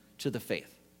obedient to the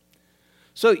faith.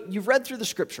 So you've read through the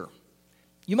scripture.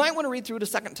 You might want to read through it a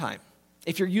second time.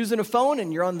 If you're using a phone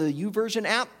and you're on the YouVersion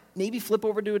app, maybe flip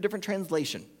over to a different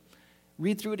translation.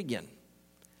 Read through it again.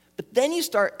 But then you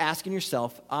start asking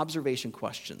yourself observation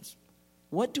questions.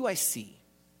 What do I see?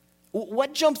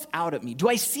 What jumps out at me? Do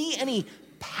I see any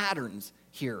patterns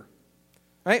here?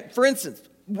 Right? For instance,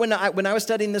 when I was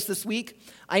studying this week,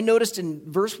 I noticed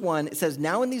in verse 1, it says,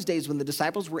 "Now in these days when the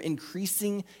disciples were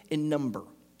increasing in number."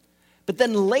 But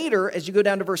then later, as you go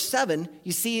down to verse 7,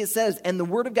 you see it says, and the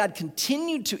word of God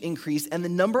continued to increase, and the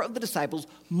number of the disciples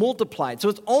multiplied. So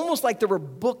it's almost like there were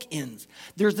bookends.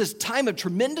 There's this time of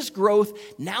tremendous growth.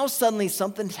 Now suddenly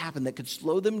something's happened that could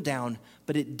slow them down,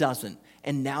 but it doesn't.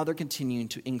 And now they're continuing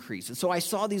to increase. And so I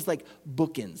saw these like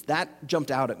bookends. That jumped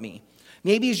out at me.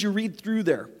 Maybe as you read through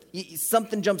there,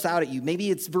 something jumps out at you. Maybe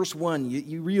it's verse 1.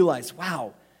 You realize,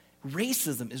 wow,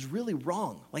 racism is really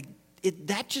wrong.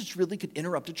 That just really could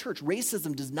interrupt a church.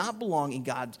 Racism does not belong in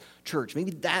God's church.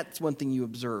 Maybe that's one thing you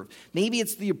observe. Maybe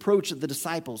it's the approach of the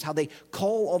disciples, how they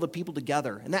call all the people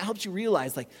together. And that helps you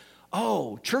realize,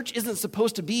 church isn't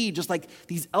supposed to be just like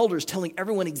these elders telling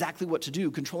everyone exactly what to do,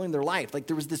 controlling their life.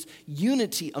 There was this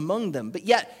unity among them. But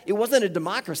yet, it wasn't a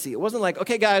democracy. It wasn't like,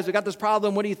 okay, guys, we got this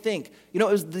problem. What do you think? It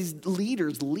was these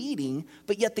leaders leading,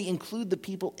 but yet they include the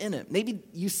people in it. Maybe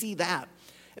you see that.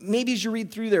 Maybe as you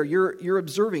read through there, you're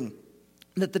observing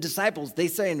that the disciples, they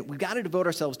say, we've got to devote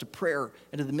ourselves to prayer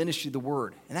and to the ministry of the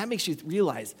word. And that makes you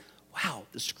realize, wow,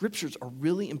 the scriptures are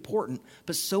really important,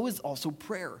 but so is also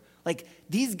prayer.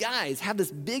 These guys have this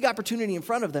big opportunity in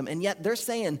front of them, and yet they're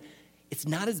saying it's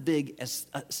not as big as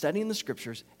studying the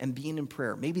scriptures and being in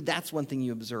prayer. Maybe that's one thing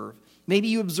you observe. Maybe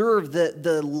you observe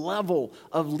the level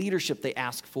of leadership they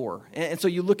ask for. And so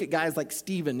you look at guys like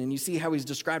Stephen, and you see how he's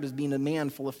described as being a man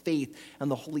full of faith and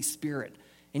the Holy Spirit.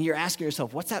 And you're asking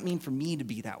yourself, what's that mean for me to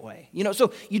be that way?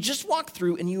 So you just walk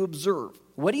through and you observe.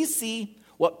 What do you see?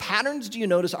 What patterns do you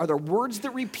notice? Are there words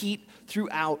that repeat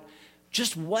throughout?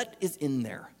 Just what is in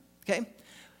there, okay?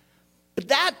 But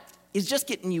that is just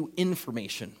getting you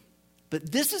information.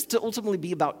 But this is to ultimately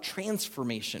be about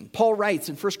transformation. Paul writes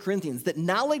in 1 Corinthians that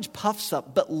knowledge puffs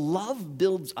up, but love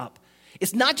builds up.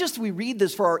 It's not just we read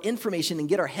this for our information and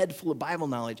get our head full of Bible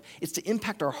knowledge. It's to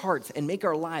impact our hearts and make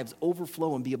our lives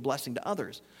overflow and be a blessing to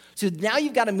others. So now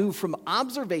you've got to move from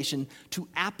observation to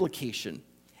application.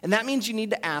 And that means you need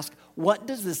to ask, what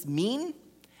does this mean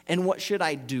and what should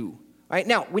I do? All right?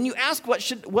 Now, when you ask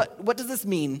what does this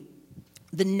mean,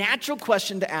 the natural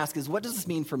question to ask is, what does this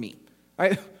mean for me? All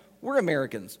right? We're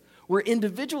Americans. We're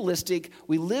individualistic.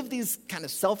 We live these kind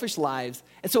of selfish lives.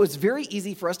 And so it's very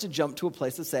easy for us to jump to a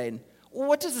place of saying, well,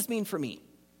 what does this mean for me?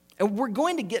 And we're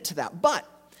going to get to that. But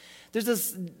there's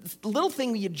this little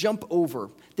thing that you jump over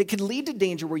that can lead to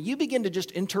danger where you begin to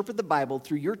just interpret the Bible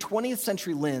through your 20th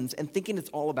century lens and thinking it's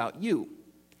all about you.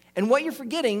 And what you're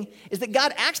forgetting is that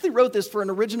God actually wrote this for an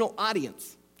original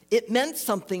audience. It meant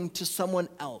something to someone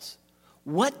else.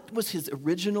 What was his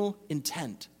original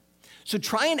intent? So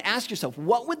try and ask yourself,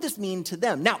 what would this mean to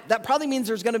them? Now, that probably means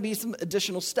there's going to be some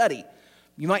additional study.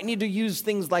 You might need to use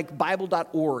things like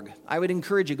Bible.org. I would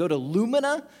encourage you, go to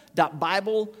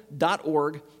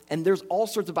lumina.bible.org, and there's all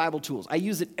sorts of Bible tools. I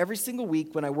use it every single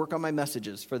week when I work on my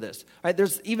messages for this. All right,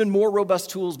 there's even more robust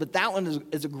tools, but that one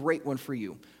is a great one for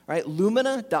you. All right,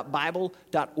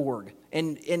 lumina.bible.org.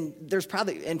 And there's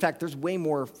probably, in fact, there's way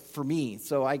more for me,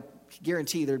 so I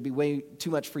guarantee there'd be way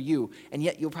too much for you, and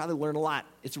yet you'll probably learn a lot.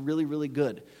 It's really, really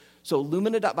good. So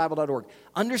lumina.bible.org.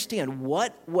 Understand,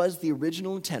 what was the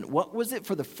original intent? What was it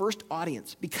for the first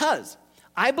audience? Because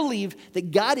I believe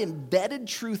that God embedded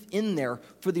truth in there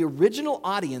for the original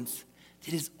audience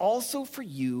that is also for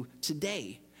you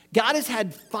today. God has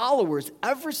had followers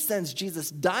ever since Jesus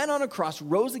died on a cross,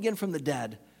 rose again from the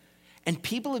dead, and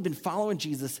people have been following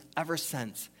Jesus ever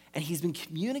since. And he's been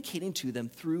communicating to them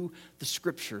through the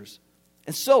scriptures.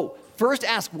 And so, first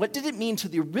ask, what did it mean to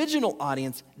the original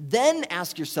audience? Then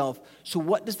ask yourself, so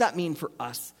what does that mean for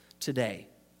us today?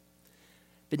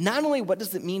 But not only what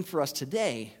does it mean for us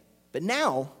today, but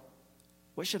now,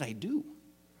 what should I do?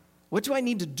 What do I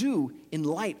need to do in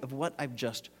light of what I've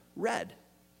just read?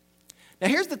 Now,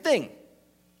 here's the thing.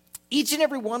 Each and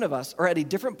every one of us are at a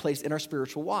different place in our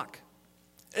spiritual walk.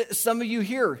 Some of you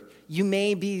here, you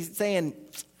may be saying,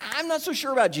 I'm not so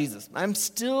sure about Jesus. I'm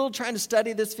still trying to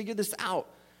study this, figure this out.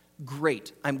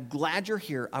 Great. I'm glad you're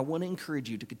here. I want to encourage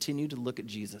you to continue to look at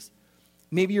Jesus.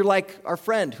 Maybe you're like our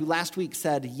friend who last week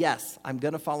said, yes, I'm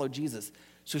going to follow Jesus.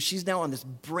 So she's now on this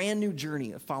brand new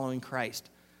journey of following Christ.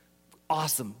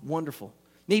 Awesome. Wonderful.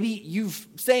 Maybe you're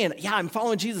saying, yeah, I'm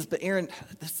following Jesus, but Aaron,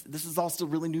 this is all still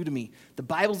really new to me. The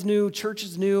Bible's new, church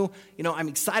is new. I'm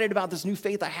excited about this new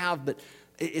faith I have, but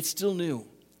it's still new.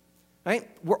 Right?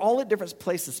 We're all at different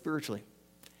places spiritually.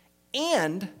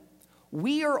 And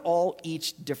we are all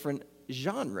each different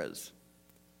genres.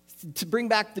 To bring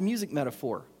back the music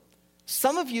metaphor,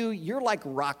 some of you, you're like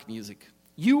rock music.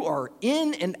 You are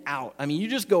in and out. I mean, you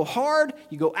just go hard,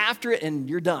 you go after it, and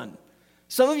you're done.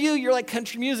 Some of you, you're like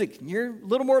country music. You're a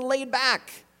little more laid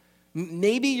back.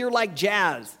 Maybe you're like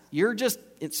jazz. You're just,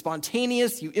 it's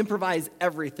spontaneous. You improvise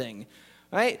everything.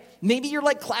 right? Maybe you're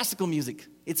like classical music.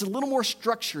 It's a little more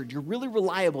structured. You're really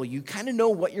reliable. You kind of know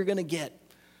what you're going to get,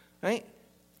 right?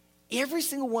 Every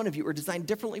single one of you are designed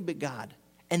differently by God.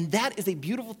 And that is a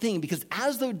beautiful thing because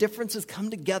as those differences come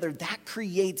together, that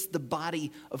creates the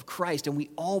body of Christ, and we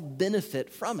all benefit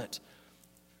from it.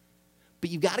 But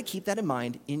you've got to keep that in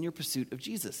mind in your pursuit of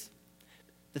Jesus.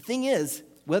 The thing is,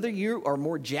 whether you are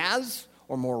more jazz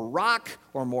or more rock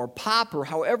or more pop or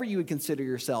however you would consider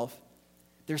yourself,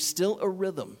 there's still a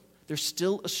rhythm. There's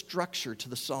still a structure to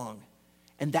the song.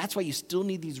 And that's why you still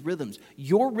need these rhythms.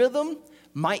 Your rhythm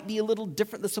might be a little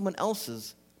different than someone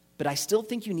else's, but I still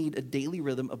think you need a daily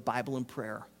rhythm of Bible and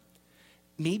prayer.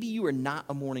 Maybe you are not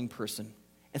a morning person.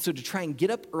 And so to try and get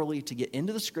up early to get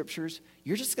into the scriptures,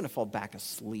 you're just going to fall back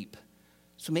asleep.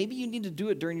 So maybe you need to do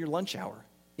it during your lunch hour.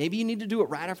 Maybe you need to do it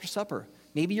right after supper.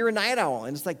 Maybe you're a night owl,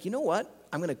 and it's like, you know what?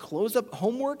 I'm going to close up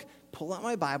homework, pull out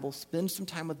my Bible, spend some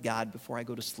time with God before I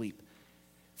go to sleep.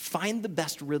 Find the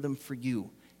best rhythm for you.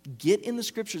 Get in the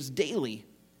scriptures daily,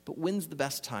 but when's the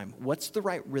best time? What's the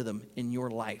right rhythm in your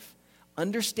life?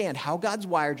 Understand how God's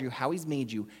wired you, how he's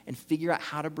made you, and figure out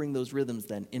how to bring those rhythms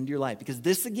then into your life. Because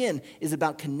this, again, is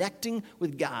about connecting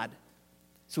with God.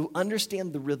 So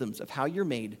understand the rhythms of how you're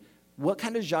made. What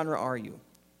kind of genre are you?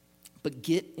 But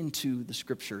get into the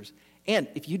scriptures. And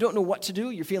if you don't know what to do,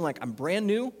 you're feeling like I'm brand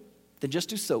new, then just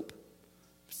do SOAP.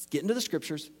 Just get into the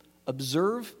scriptures,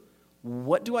 observe,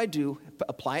 what do I do,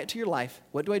 apply it to your life,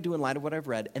 what do I do in light of what I've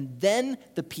read, and then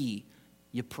the P,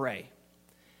 you pray.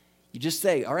 You just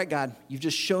say, all right, God, you've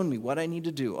just shown me what I need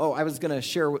to do. Oh, I was going to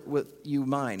share with you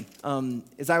mine.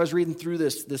 As I was reading through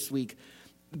this week,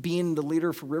 being the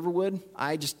leader for Riverwood,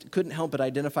 I just couldn't help but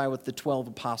identify with the 12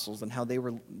 apostles and how they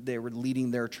were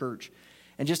leading their church.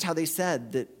 And just how they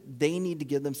said that they need to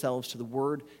give themselves to the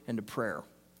word and to prayer.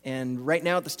 And right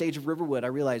now at the stage of Riverwood, I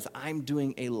realize I'm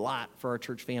doing a lot for our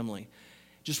church family.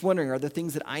 Just wondering, are there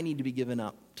things that I need to be given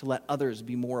up to let others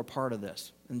be more a part of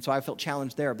this? And so I felt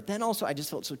challenged there. But then also I just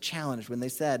felt so challenged when they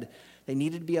said they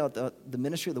needed to be out the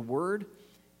ministry of the word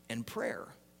and prayer.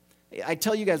 I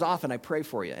tell you guys often I pray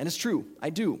for you, and it's true, I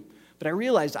do. But I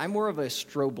realized I'm more of a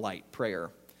strobe light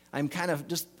prayer. I'm kind of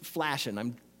just flashing.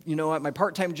 I'm, at my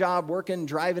part-time job, working,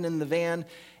 driving in the van,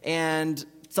 and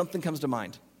something comes to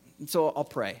mind. And so I'll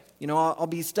pray. I'll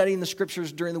be studying the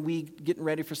scriptures during the week, getting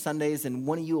ready for Sundays, and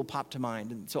one of you will pop to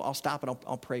mind. And so I'll stop and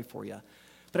I'll pray for you.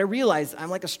 But I realize I'm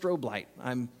like a strobe light.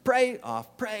 I'm pray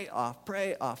off, pray off,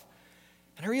 pray off.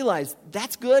 And I realize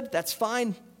that's good, that's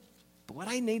fine. But what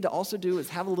I need to also do is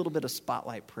have a little bit of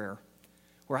spotlight prayer,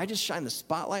 where I just shine the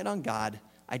spotlight on God.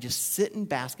 I just sit and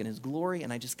bask in his glory,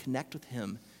 and I just connect with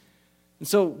him. And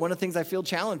so one of the things I feel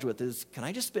challenged with is, can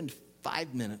I just spend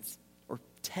 5 minutes or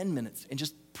 10 minutes and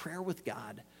just prayer with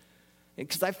God?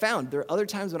 Because I've found there are other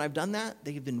times when I've done that,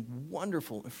 they have been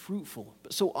wonderful and fruitful.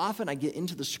 But so often I get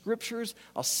into the scriptures,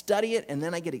 I'll study it, and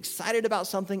then I get excited about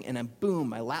something, and then boom,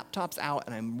 my laptop's out,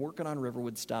 and I'm working on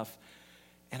Riverwood stuff,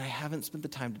 and I haven't spent the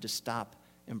time to just stop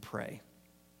and pray.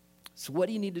 So what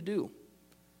do you need to do?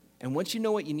 And once you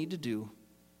know what you need to do,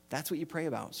 that's what you pray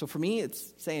about. So for me,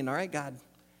 it's saying, all right, God,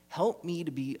 help me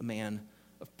to be a man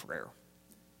of prayer,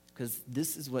 because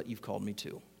this is what you've called me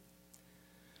to.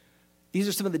 These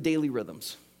are some of the daily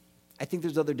rhythms. I think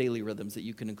there's other daily rhythms that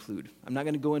you can include. I'm not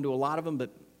going to go into a lot of them, but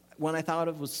one I thought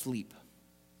of was sleep.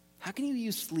 How can you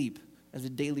use sleep as a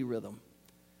daily rhythm?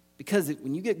 Because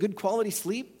when you get good quality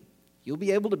sleep, you'll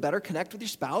be able to better connect with your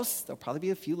spouse. There'll probably be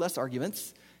a few less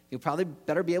arguments. You'll probably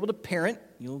better be able to parent.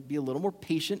 You'll be a little more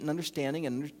patient and understanding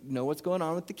and know what's going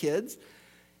on with the kids.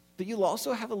 But you'll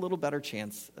also have a little better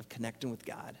chance of connecting with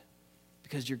God,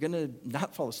 because you're going to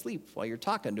not fall asleep while you're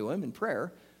talking to him in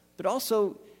prayer, but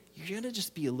also you're going to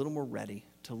just be a little more ready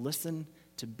to listen,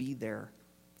 to be there.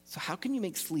 So how can you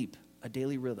make sleep a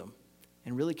daily rhythm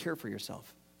and really care for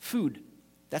yourself? Food,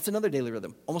 that's another daily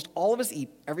rhythm. Almost all of us eat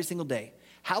every single day.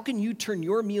 How can you turn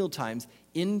your meal times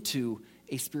into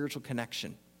a spiritual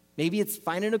connection? Maybe it's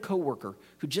finding a coworker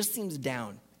who just seems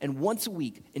down, and once a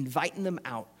week inviting them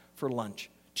out for lunch,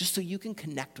 just so you can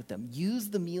connect with them. Use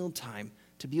the meal time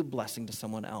to be a blessing to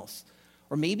someone else.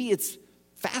 Or maybe it's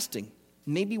fasting.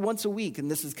 Maybe once a week,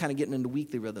 and this is kind of getting into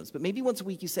weekly rhythms, but maybe once a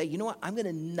week you say, you know what, I'm going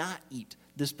to not eat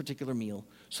this particular meal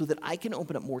so that I can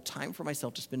open up more time for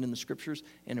myself to spend in the scriptures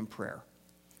and in prayer.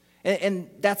 And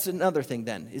that's another thing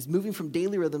then, is moving from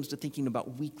daily rhythms to thinking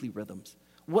about weekly rhythms.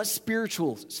 What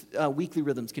spiritual weekly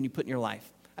rhythms can you put in your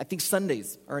life? I think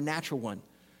Sundays are a natural one.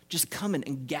 Just coming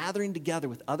and gathering together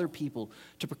with other people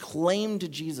to proclaim to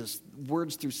Jesus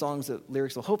words through songs that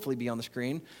lyrics will hopefully be on the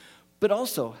screen, But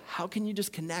also, how can you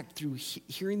just connect through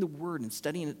hearing the word and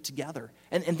studying it together?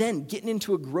 And then getting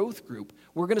into a growth group.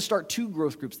 We're going to start 2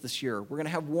 growth groups this year. We're going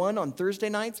to have one on Thursday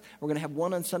nights. We're going to have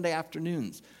one on Sunday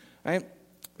afternoons, right?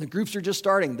 The groups are just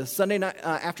starting. The Sunday night,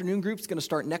 afternoon group is going to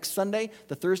start next Sunday.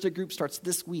 The Thursday group starts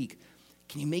this week.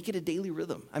 Can you make it a daily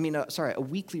rhythm? A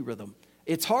weekly rhythm.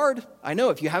 It's hard, I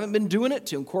know, if you haven't been doing it,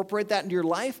 to incorporate that into your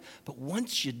life. But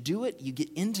once you do it, you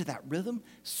get into that rhythm,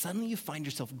 suddenly you find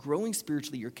yourself growing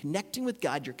spiritually. You're connecting with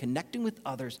God, you're connecting with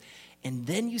others, and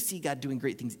then you see God doing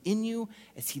great things in you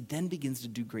as he then begins to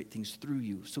do great things through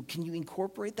you. So can you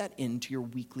incorporate that into your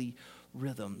weekly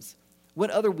rhythms?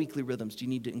 What other weekly rhythms do you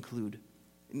need to include?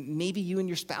 Maybe you and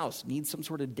your spouse need some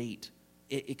sort of date.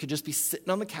 It could just be sitting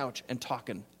on the couch and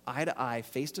talking eye to eye,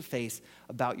 face to face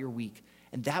about your week.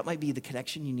 And that might be the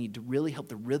connection you need to really help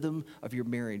the rhythm of your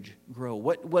marriage grow.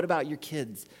 What about your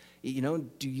kids?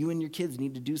 Do you and your kids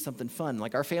need to do something fun?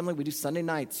 Like our family, we do Sunday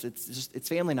nights. It's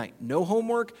family night. No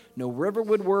homework, no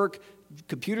Riverwood work.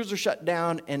 Computers are shut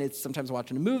down, and it's sometimes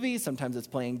watching a movie. Sometimes it's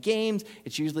playing games.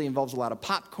 It usually involves a lot of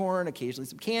popcorn, occasionally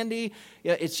some candy.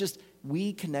 It's just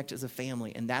we connect as a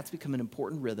family, and that's become an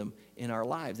important rhythm in our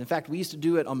lives. In fact, we used to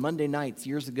do it on Monday nights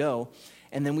years ago,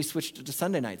 and then we switched it to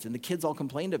Sunday nights, and the kids all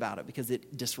complained about it because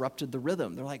it disrupted the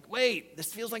rhythm. They're like, wait,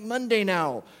 this feels like Monday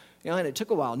now. And it took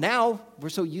a while. Now, we're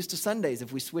so used to Sundays.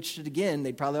 If we switched it again,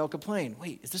 they'd probably all complain.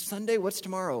 Wait, is this Sunday? What's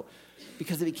tomorrow?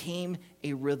 Because it became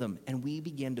a rhythm, and we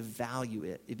began to value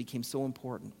it. It became so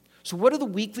important. So what are the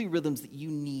weekly rhythms that you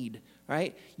need,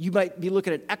 right? You might be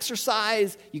looking at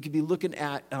exercise. You could be looking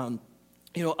at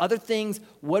other things.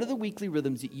 What are the weekly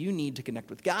rhythms that you need to connect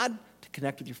with God, to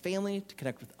connect with your family, to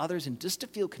connect with others, and just to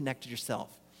feel connected yourself?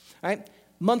 All right?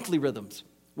 Monthly rhythms.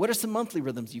 What are some monthly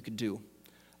rhythms you could do?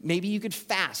 Maybe you could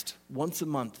fast once a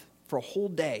month for a whole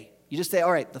day. You just say,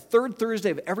 all right, the third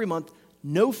Thursday of every month,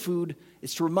 no food.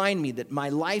 Is to remind me that my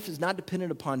life is not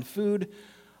dependent upon food.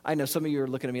 I know some of you are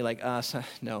looking at me like,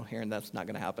 no, Aaron, that's not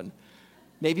going to happen.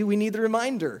 Maybe we need the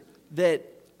reminder that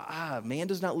man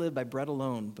does not live by bread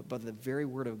alone, but by the very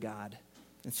word of God.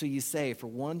 And so you say, for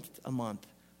once a month,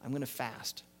 I'm going to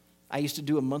fast. I used to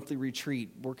do a monthly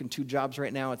retreat, working 2 jobs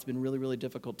right now. It's been really, really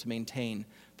difficult to maintain.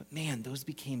 But man, those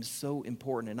became so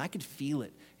important, and I could feel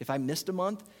it. If I missed a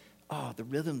month, the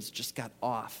rhythms just got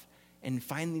off. And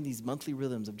finding these monthly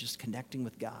rhythms of just connecting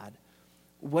with God.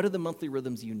 What are the monthly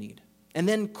rhythms you need? And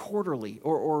then quarterly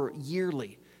or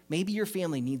yearly. Maybe your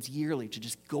family needs yearly to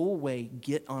just go away,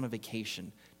 get on a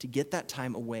vacation, to get that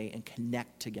time away and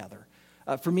connect together.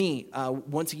 For me,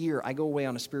 once a year, I go away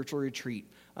on a spiritual retreat.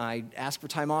 I ask for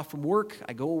time off from work.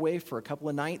 I go away for a couple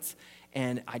of nights,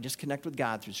 and I just connect with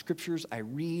God through scriptures. I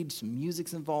read, some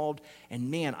music's involved, and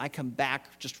man, I come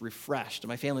back just refreshed. And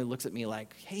my family looks at me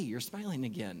like, hey, you're smiling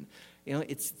again.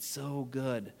 It's so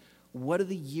good. What are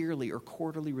the yearly or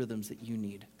quarterly rhythms that you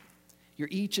need? You're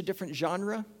each a different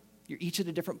genre. You're each at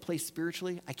a different place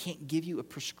spiritually. I can't give you a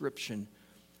prescription.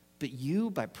 But you,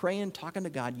 by praying, talking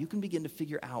to God, you can begin to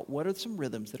figure out what are some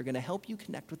rhythms that are going to help you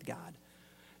connect with God.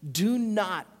 Do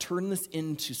not turn this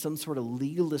into some sort of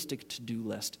legalistic to-do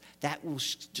list. That will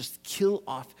just kill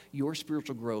off your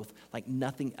spiritual growth like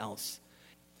nothing else.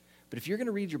 But if you're going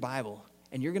to read your Bible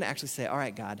and you're going to actually say, all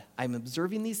right, God, I'm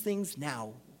observing these things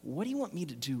now. What do you want me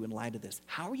to do in light of this?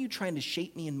 How are you trying to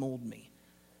shape me and mold me?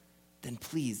 Then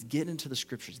please get into the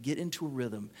scriptures, get into a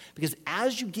rhythm. Because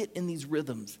as you get in these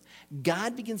rhythms,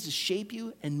 God begins to shape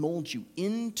you and mold you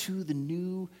into the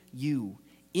new you,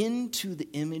 into the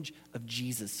image of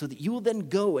Jesus, so that you will then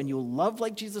go and you'll love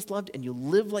like Jesus loved and you'll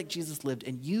live like Jesus lived,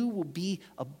 and you will be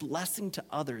a blessing to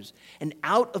others. And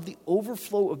out of the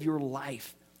overflow of your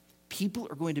life, people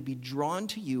are going to be drawn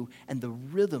to you and the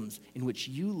rhythms in which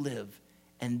you live,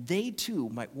 and they too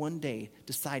might one day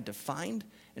decide to find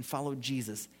and follow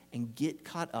Jesus and get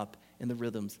caught up in the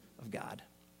rhythms of God.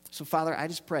 So, Father, I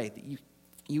just pray that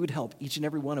you would help each and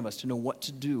every one of us to know what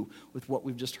to do with what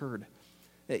we've just heard.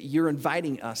 That you're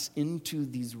inviting us into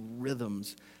these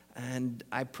rhythms. And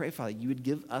I pray, Father, you would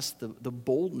give us the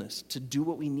boldness to do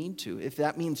what we need to. If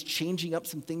that means changing up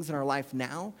some things in our life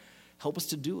now, help us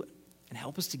to do it. And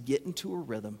help us to get into a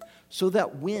rhythm so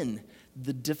that when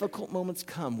the difficult moments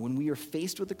come, when we are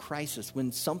faced with a crisis,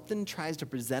 when something tries to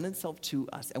present itself to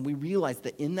us, and we realize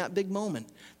that in that big moment,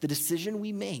 the decision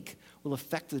we make will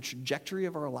affect the trajectory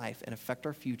of our life and affect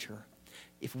our future.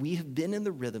 If we have been in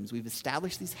the rhythms, we've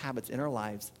established these habits in our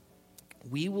lives,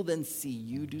 we will then see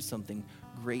you do something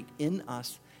great in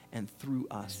us and through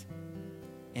us.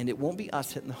 And it won't be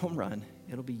us hitting the home run,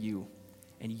 it'll be you.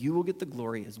 And you will get the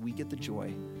glory as we get the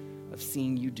joy of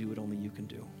seeing you do what only you can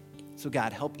do. So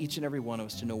God, help each and every one of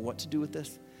us to know what to do with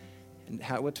this and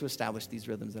what to establish these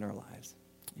rhythms in our lives.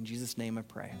 In Jesus' name I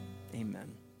pray.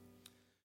 Amen.